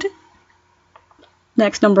farted.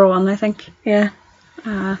 Next number one, I think. Yeah.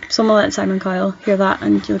 Someone let Simon Cowell hear that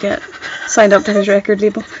and you'll get signed up to his record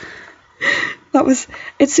label.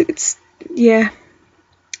 It's yeah.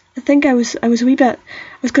 I think I was a wee bit,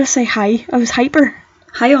 I was going to say high. I was hyper.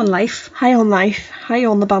 High on life. High on life. High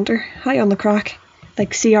on the banter. High on the crack.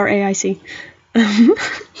 Like CRAIC.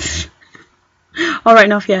 Alright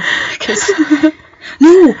enough, yeah.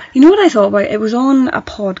 No, you know what I thought about? It was on a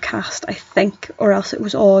podcast, I think, or else it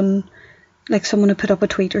was on, like, someone had put up a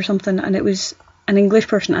tweet or something, and it was an English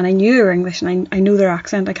person, and I knew they were English, and I knew their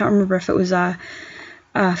accent. I can't remember if it was a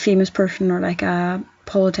famous person or like a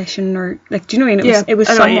politician or like, do you know what I mean? It was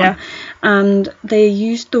someone, and they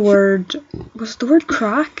used the word, was it the word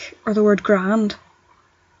crack or the word grand?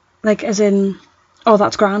 Like as in, oh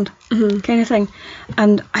that's grand, kind of thing.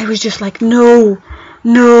 And I was just like, no,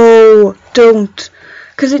 don't,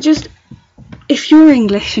 because it just, if you're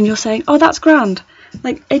English and you're saying, oh that's grand,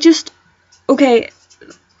 like it just, okay,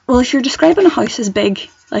 well if you're describing a house as big,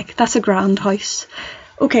 like that's a grand house,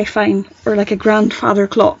 okay fine, or like a grandfather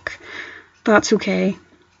clock, that's okay.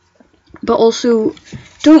 But also,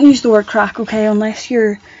 don't use the word crack, okay, unless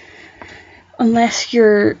you're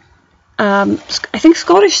I think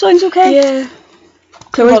Scottish sounds okay. Yeah.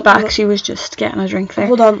 Chloe's Hold on, back. She was just getting a drink there.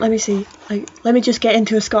 Hold on, let me see. Let me just get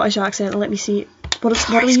into a Scottish accent and let me see. What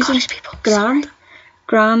are we using? Scottish people. Grand?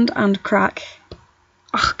 Grand and crack.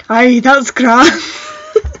 Ugh, aye, that's grand.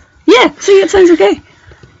 Yeah, see, it sounds okay.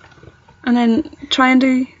 And then try and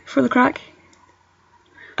do for the crack.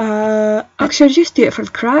 Actually, I'd just do it for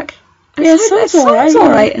the crack. Yeah, it sounds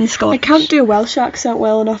alright in Scottish. I can't do a Welsh accent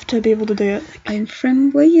well enough to be able to do it. I'm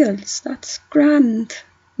from Wales. That's grand.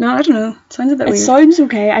 No, I don't know. It sounds a bit It weird. sounds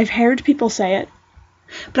okay. I've heard people say it.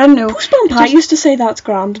 But I don't know. Postman Pat used to say that's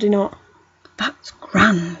grand, did he not? That's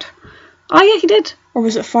grand. Oh yeah, he did. Or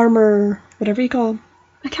was it Farmer, whatever you call him?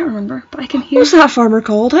 I can't remember, but I can hear. What's that farmer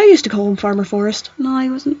called? I used to call him Farmer Forrest. No, he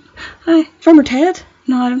wasn't. Aye. Farmer Ted?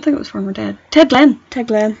 No, I don't think it was Farmer Ted. Ted Glenn, Ted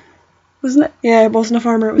Glenn. wasn't it? Yeah, it wasn't a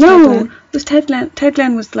farmer, it was Ted No, Glenn. it was Ted Glenn. Ted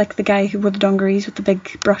Glenn was like the guy who wore the dungarees with the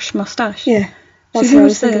big brush moustache. Yeah, So that's who what I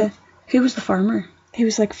was was thinking the of. who was the farmer? He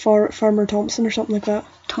was like Farmer Thompson or something like that.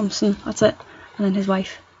 Thompson. That's it. And then his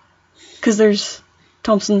wife. Because there's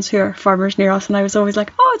Thompsons who are farmers near us, and I was always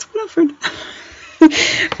like, oh, it's Winifred.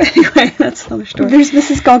 But anyway, that's another story. There's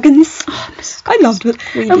Mrs. Goggins. Oh, Mrs. I loved it.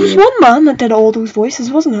 We It was did. one man that did all those voices,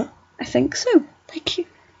 wasn't it? I think so. Like, it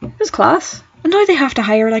was class. And now they have to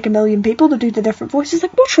hire like 1 million people to do the different voices.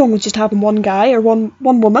 Like, what's wrong with just having one guy or one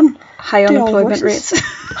woman? High do all the unemployment voices? rates.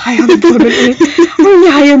 High unemployment rate. Why don't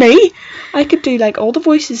you hire me? I could do like all the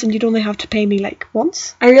voices and you'd only have to pay me like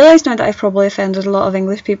once. I realise now that I've probably offended a lot of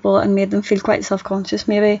English people and made them feel quite self-conscious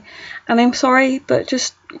maybe, and I'm sorry, but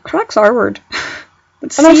just crack's our word.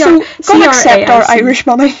 But And also, gotta accept our C-R-A-I-C. Irish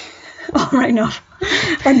money. Oh, right enough.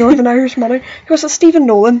 Our Northern Irish money. Because it's Stephen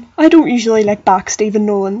Nolan. I don't usually like back Stephen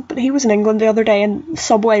Nolan, but he was in England the other day and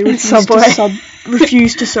Subway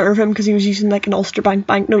refused to serve him because he was using like an Ulster Bank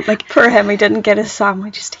banknote. Like, Poor him, he didn't get his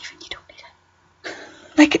sandwich. Stephen, you don't need it.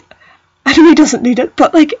 like, I know he doesn't need it,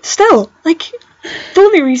 but like, still, like, the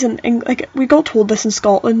only reason, like, we got told this in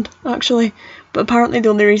Scotland actually, but apparently the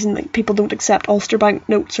only reason like people don't accept Ulster Bank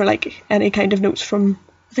notes or like any kind of notes from,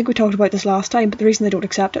 I think we talked about this last time, but the reason they don't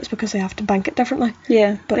accept it is because they have to bank it differently.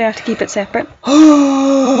 Yeah, but they have to keep it separate.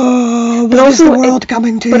 Oh, But what is also the world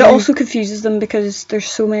coming to? But it also confuses them because there's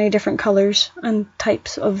so many different colours and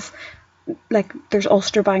types of, like, there's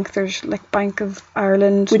Ulster Bank, there's like Bank of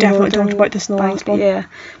Ireland. We definitely Northern talked about this in the Bank, last one. Yeah,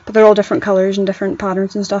 but they're all different colours and different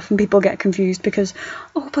patterns and stuff, and people get confused because,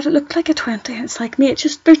 oh, but it looked like a 20. It's like, mate,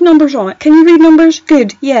 just there's numbers on it. Can you read numbers?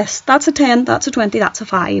 Good. Yes, that's a 10, that's a 20, that's a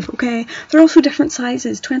 5. Okay, they're also different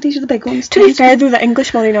sizes. 20s are the big ones. To be 10s fair though, the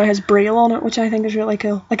English money now has Braille on it, which I think is really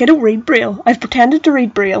cool. Like, I don't read Braille. I've pretended to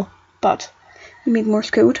read Braille, but You made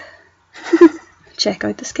Morse code. Check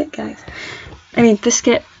out the skit, guys. I mean, the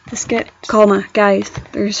skit, comma, guys.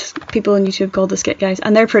 There's people on YouTube called the Skit Guys,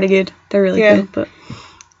 and they're pretty good. They're really Yeah. good, but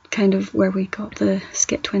kind of where we got the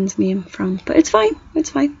Skit Twins name from. But it's fine. It's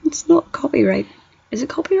fine. It's not copyright. Is it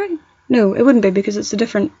copyright? No, it wouldn't be because it's a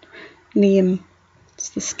different name. It's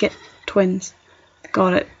the Skit Twins.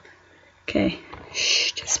 Got it. Okay.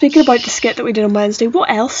 Shh. speaking about the skit that we did on Wednesday, what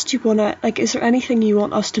else do you want to, like, is there anything you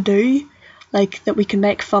want us to do? Like, that we can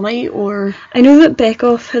make funny, or... I know that Bake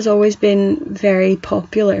Off has always been very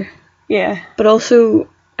popular, Yeah. but also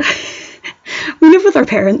we live with our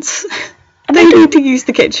parents. They need to use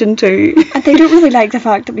the kitchen too. And they don't really like the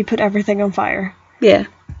fact that we put everything on fire. Yeah,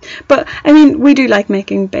 but I mean, we do like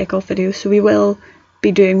making Bake Off videos, so we will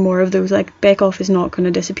be doing more of those. Like, Bake Off is not going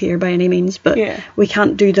to disappear by any means, but Yeah. we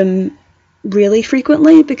can't do them really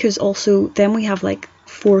frequently because also then we have like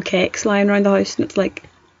 4 cakes lying around the house, and it's like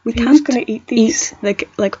we Who's can't gonna eat these?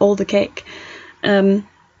 like all the cake.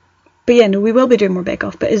 But yeah, no, we will be doing more Bake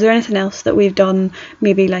Off. But is there anything else that we've done,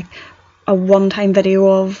 maybe like a one-time video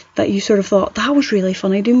of, that you sort of thought that was really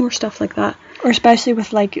funny? Do more stuff like that. Or especially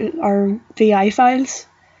with, like, our VI files.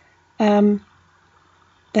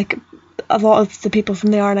 Like, a lot of the people from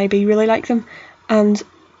the RNIB really like them. And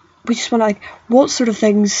we just want to, like, what sort of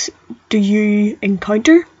things do you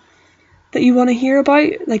encounter that you want to hear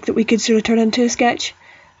about? Like, that we could sort of turn into a sketch?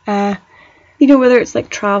 You know, whether it's like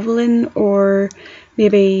travelling or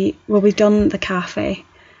maybe, well, we've done the cafe.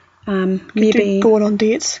 Maybe going on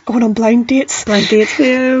dates, going on blind dates. blind dates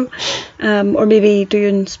video, or maybe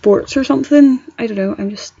doing sports or something. I don't know, I'm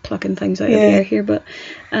just plucking things out of the air here, but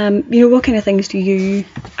you know, what kind of things do you,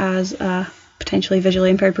 as a potentially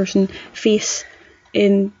visually impaired person, face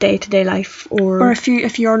in day-to-day life? Or if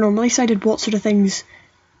you are normally sighted, what sort of things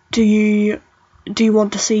do you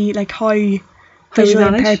want to see, like how visually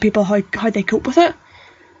manage? impaired people, how they cope with it?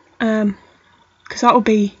 Because that would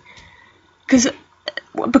be, because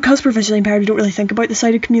we're visually impaired, we don't really think about the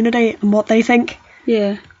sighted community and what they think.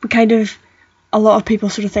 yeah, We kind of a lot of people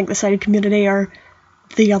sort of think the sighted community are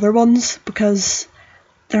the other ones because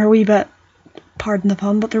they're a wee bit, pardon the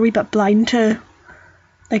pun, but they're a wee bit blind to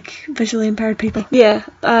like visually impaired people. Yeah,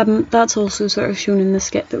 that's also sort of shown in the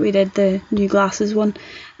skit that we did, the new glasses one,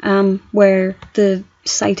 where the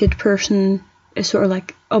sighted person is sort of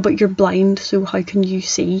like, oh, but you're blind, so how can you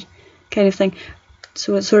see, kind of thing.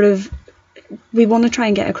 So it's sort of, we want to try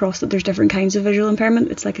and get across that there's different kinds of visual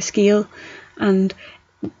impairment. It's like a scale, and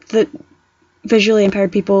that visually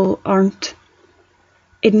impaired people aren't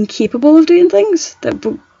incapable of doing things,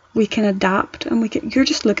 that we can adapt, and we can. You're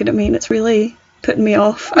just looking at me and it's really putting me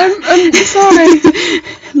off. I'm sorry.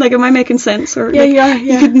 Like, am I making sense? Or yeah.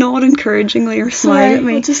 You could nod encouragingly or smile at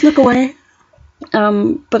me. I'll just look away.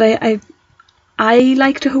 But I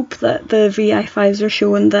like to hope that the VI5s are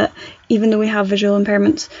showing that even though we have visual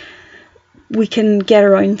impairments, we can get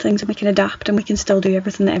around things and we can adapt and we can still do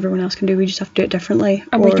everything that everyone else can do. We just have to do it differently.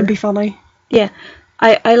 And we can be funny. Yeah.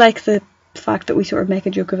 I like the fact that we sort of make a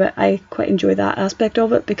joke of it. I quite enjoy that aspect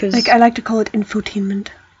of it because... Like, I like to call it infotainment.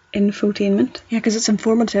 Infotainment? Yeah, because it's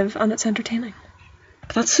informative and it's entertaining.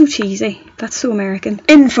 But that's so cheesy. That's so American.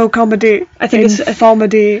 Info comedy. I think it's...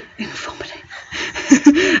 Infomedy. Infomedy.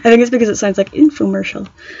 I think it's because it sounds like infomercial.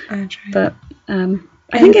 But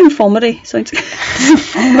I think infomedy sounds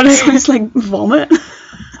sounds like vomit.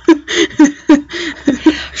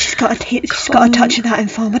 She's got a touch of that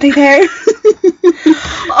infomedy there.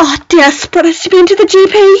 Oh, desperate to be into the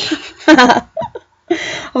GP.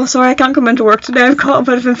 Oh, sorry, I can't come into work today. I've got a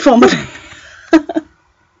bit of infomedy.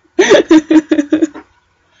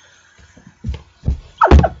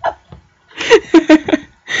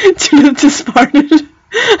 Do you know, just farted?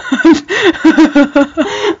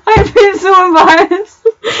 I feel so embarrassed.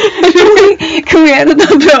 Can we edit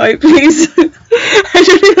that bit out, please? I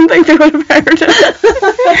don't even think they would have heard it.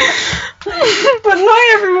 But now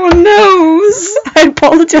everyone knows. I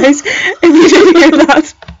apologise if you didn't hear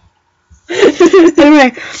that.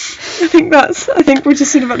 Anyway, I think we're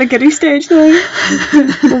just sort of at a giddy stage now.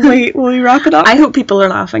 Will we wrap it up? I hope people are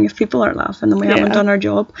laughing. If people aren't laughing, then we haven't done our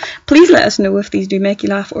job. Please let us know if these do make you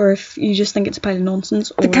laugh or if you just think it's a pile of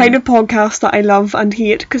nonsense. The kind of podcast that I love and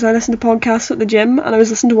hate, because I listen to podcasts at the gym, and I was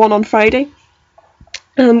listening to one on Friday.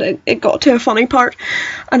 And it got to a funny part,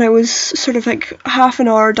 and I was sort of like half an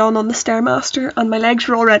hour done on the Stairmaster, and my legs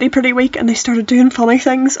were already pretty weak, and they started doing funny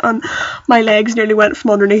things, and my legs nearly went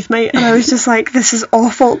from underneath me, and I was just like, this is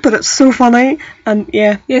awful, but it's so funny. And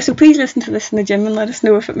yeah, so please listen to this in the gym and let us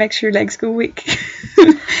know if it makes your legs go weak.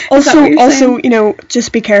 also, you know,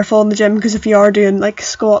 just be careful in the gym, because if you are doing like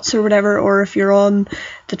squats or whatever, or if you're on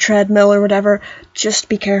the treadmill or whatever, just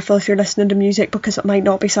be careful if you're listening to music, because it might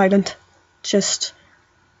not be silent. Just...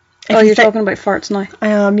 you're talking about farts now. I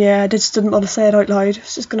am, yeah. I just didn't want to say it out loud. I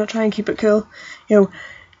was just going to try and keep it cool. You know,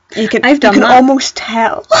 you can almost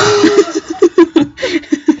tell. You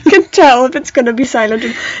can tell if it's going to be silent,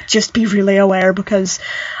 and just be really aware, because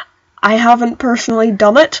I haven't personally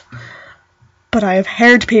done it, but I have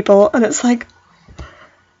heard people, and it's like,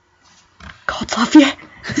 God love you.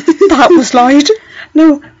 That was loud.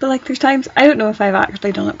 No, but like there's times, I don't know if I've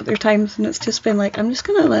actually done it, but there's times when it's just been like, I'm just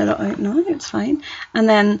going to let it out now, it's fine. And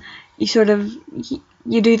then you sort of,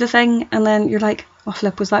 you do the thing, and then you're like, oh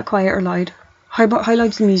flip, was that quiet or loud? How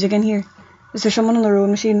loud's the music in here? Is there someone on the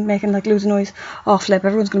rowing machine making like loads of noise? Oh flip,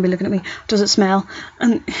 everyone's going to be looking at me. Does it smell?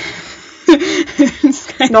 And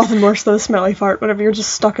nothing worse than a smelly fart whenever you're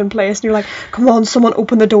just stuck in place and you're like, come on, someone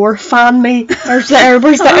open the door, fan me, where's the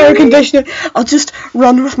air conditioner? I'll just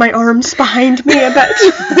run with my arms behind me a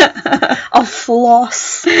bit. I'll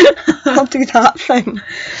floss. I'll do that thing.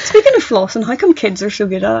 Speaking of flossing, how come kids are so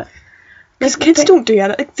good at it? Because kids don't do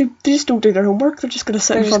it. Like, they just don't do their homework. They're just going to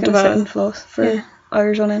sit in front of it and floss for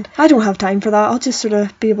hours on end. I don't have time for that. I'll just sort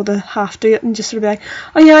of be able to half do it and just sort of be like,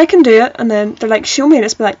 oh yeah, I can do it. And then they're like, show me, and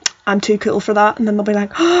it's be like, I'm too cool for that. And then they'll be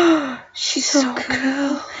like, oh, she's so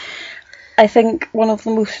cool. I think one of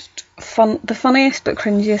the the funniest but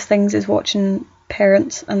cringiest things is watching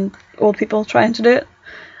parents and old people trying to do it.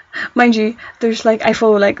 Mind you, there's like, I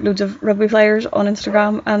follow like loads of rugby players on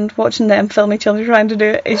Instagram, and watching them film each other trying to do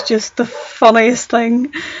it is just the funniest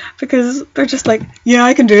thing, because they're just like, yeah,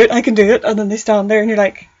 I can do it, and then they stand there and you're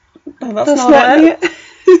like, oh, that's not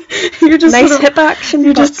it. You're just nice sort of, hip action.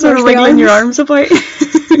 You're just sort of wiggling your arms about.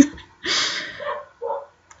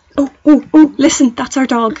 Oh, listen, that's our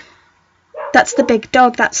dog. That's the big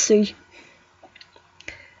dog, that's Sue.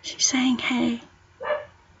 She's saying hey.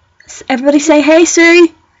 Everybody say hey, Sue.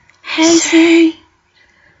 Hey, Sue.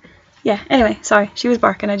 Yeah, anyway, sorry, she was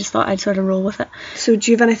barking, I just thought I'd sort of roll with it. So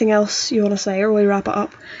do you have anything else you want to say, or will we wrap it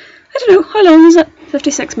up? I don't know, how long is it?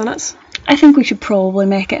 56 minutes. I think we should probably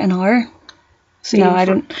make it an hour. No, I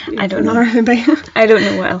don't know. I don't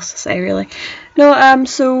know what else to say really. No,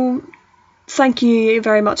 so thank you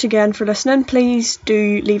very much again for listening. Please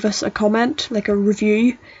do leave us a comment, like a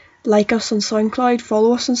review, like us on SoundCloud,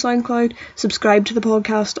 follow us on SoundCloud, subscribe to the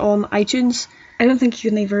podcast on iTunes. I don't think you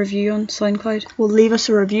can leave a review on SoundCloud. Well, leave us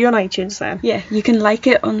a review on iTunes then. Yeah, you can like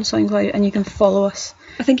it on SoundCloud and you can follow us.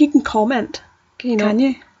 I think you can comment. Can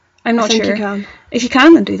you? I'm not sure. I think you can. If you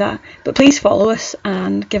can, then do that. But please follow us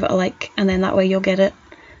and give it a like, and then that way you'll get it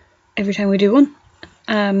every time we do one.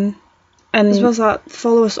 And as well as that,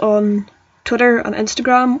 follow us on Twitter and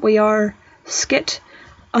Instagram. We are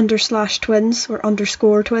skit_twins or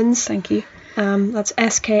 _twins. Thank you. That's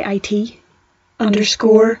SKIT_TWINS.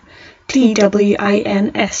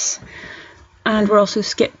 And we're also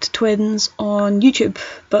Skit Twins on YouTube.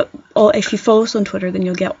 But if you follow us on Twitter, then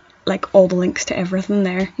you'll get like all the links to everything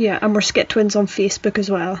there. Yeah, and we're Skit Twins on Facebook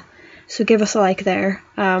as well. So give us a like there.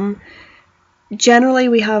 Generally,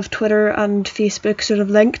 we have Twitter and Facebook sort of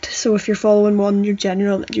linked. So if you're following one, you're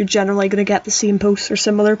generally going to get the same posts or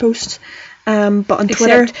similar posts. But on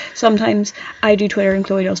Twitter, sometimes I do Twitter and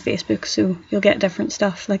Chloe does Facebook, so you'll get different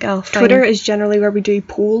stuff. Like Twitter is generally where we do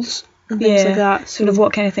polls and things like that. Sort of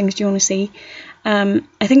what kind of things do you want to see? I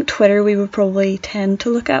think Twitter we would probably tend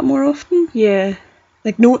to look at more often. Yeah,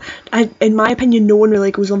 like in my opinion, no one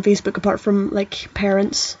really goes on Facebook apart from like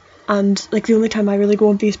parents. And like the only time I really go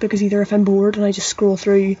on Facebook is either if I'm bored and I just scroll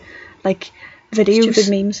through like videos, stupid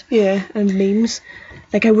memes. Yeah, and memes.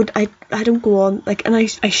 Like I don't go on like, and I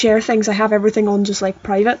share things. I have everything on just like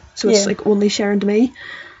private, so it's like only sharing to me.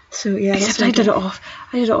 So yeah, except I did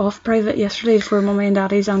it off private yesterday for Mummy and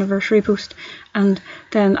Daddy's anniversary post, and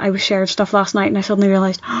then I was shared stuff last night, and I suddenly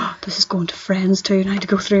realised, this is going to friends too, and I had to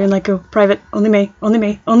go through and like go private, only me,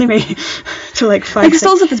 to like 5. Like, it's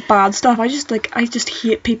not as if it's bad stuff. I just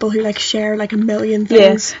hate people who like share like a million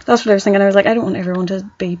things. Yeah, that's what I was thinking. I was like, I don't want everyone to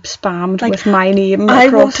be spammed like, with my name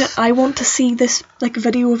across. I want to see this like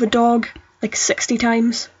video of a dog like 60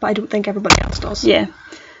 times, but I don't think everybody else does. Yeah,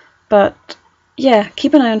 but. Yeah,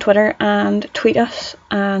 keep an eye on Twitter and tweet us,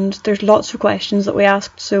 and there's lots of questions that we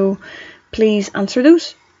asked, so please answer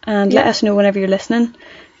those and let us know whenever you're listening.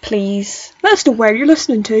 Please let us know where you're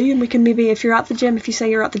listening to, and we can maybe, if you're at the gym, if you say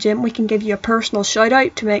you're at the gym, we can give you a personal shout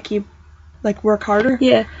out to make you like work harder.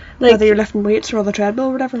 Yeah, like whether you're lifting weights or on the treadmill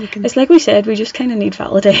or whatever. It's like we said, we just kind of need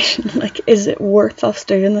validation. Like, is it worth us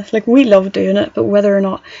doing this? Like, we love doing it, but whether or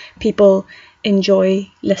not people enjoy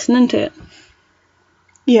listening to it.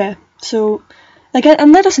 Yeah, so like,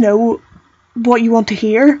 and let us know what you want to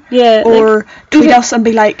hear. Yeah. Or like, tweet us and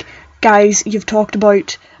be like, guys, you've talked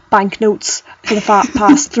about banknotes for the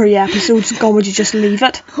past 3 episodes. God, would you just leave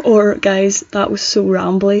it? Or, guys, that was so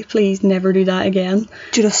rambly. Please never do that again.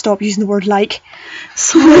 Just stop using the word like.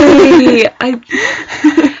 Sorry.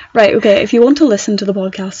 Right, okay. If you want to listen to the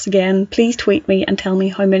podcast again, please tweet me and tell me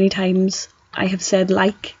how many times I have said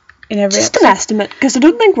like. Just an estimate, because I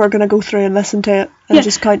don't think we're going to go through and listen to it and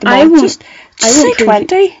just count them all. Just say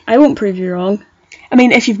 20. I won't prove you wrong. I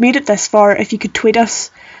mean, if you've made it this far, if you could tweet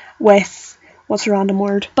us with, what's a random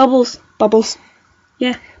word? Bubbles.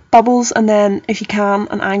 Yeah. Bubbles, and then, if you can,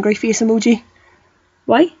 an angry face emoji.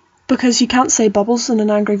 Why? Because you can't say bubbles in an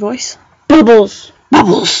angry voice. Bubbles.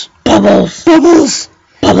 It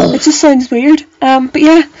just sounds weird. But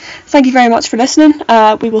yeah, thank you very much for listening.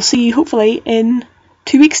 We will see you hopefully in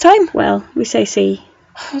 2 weeks' time. Well, we say see.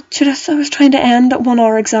 I was trying to end at 1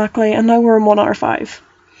 hour exactly, and now we're in 1 hour 5.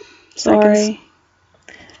 Sorry.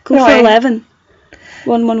 Go for 11.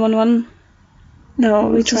 1. No,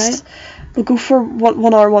 we'll go for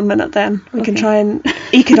 1 hour 1 minute then. We can try and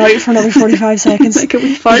eke it out for another 45 seconds. Like a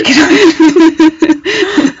wee fart.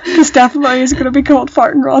 This definitely is going to be called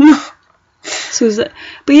Fart and Run. So is it?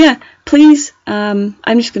 But yeah, please, I'm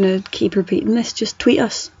just going to keep repeating this. Just tweet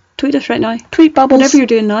us. Tweet us right now. Tweet Bubbles. Whatever you're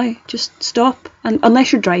doing now, just stop. And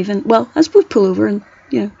unless you're driving, well, I suppose pull over and,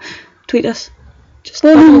 tweet us. Just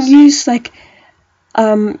use like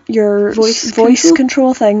your voice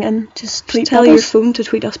control thing and just tweet tell Bubbles. Your phone to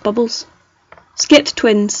tweet us Bubbles. Skit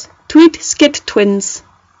Twins. Tweet Skit Twins.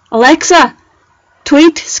 Alexa,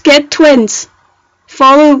 tweet Skit Twins.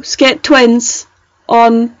 Follow Skit Twins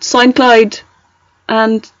on SoundCloud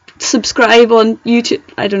and subscribe on YouTube.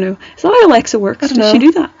 I don't know. Is that how Alexa works? Does she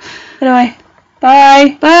do that? Anyway,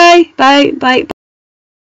 bye.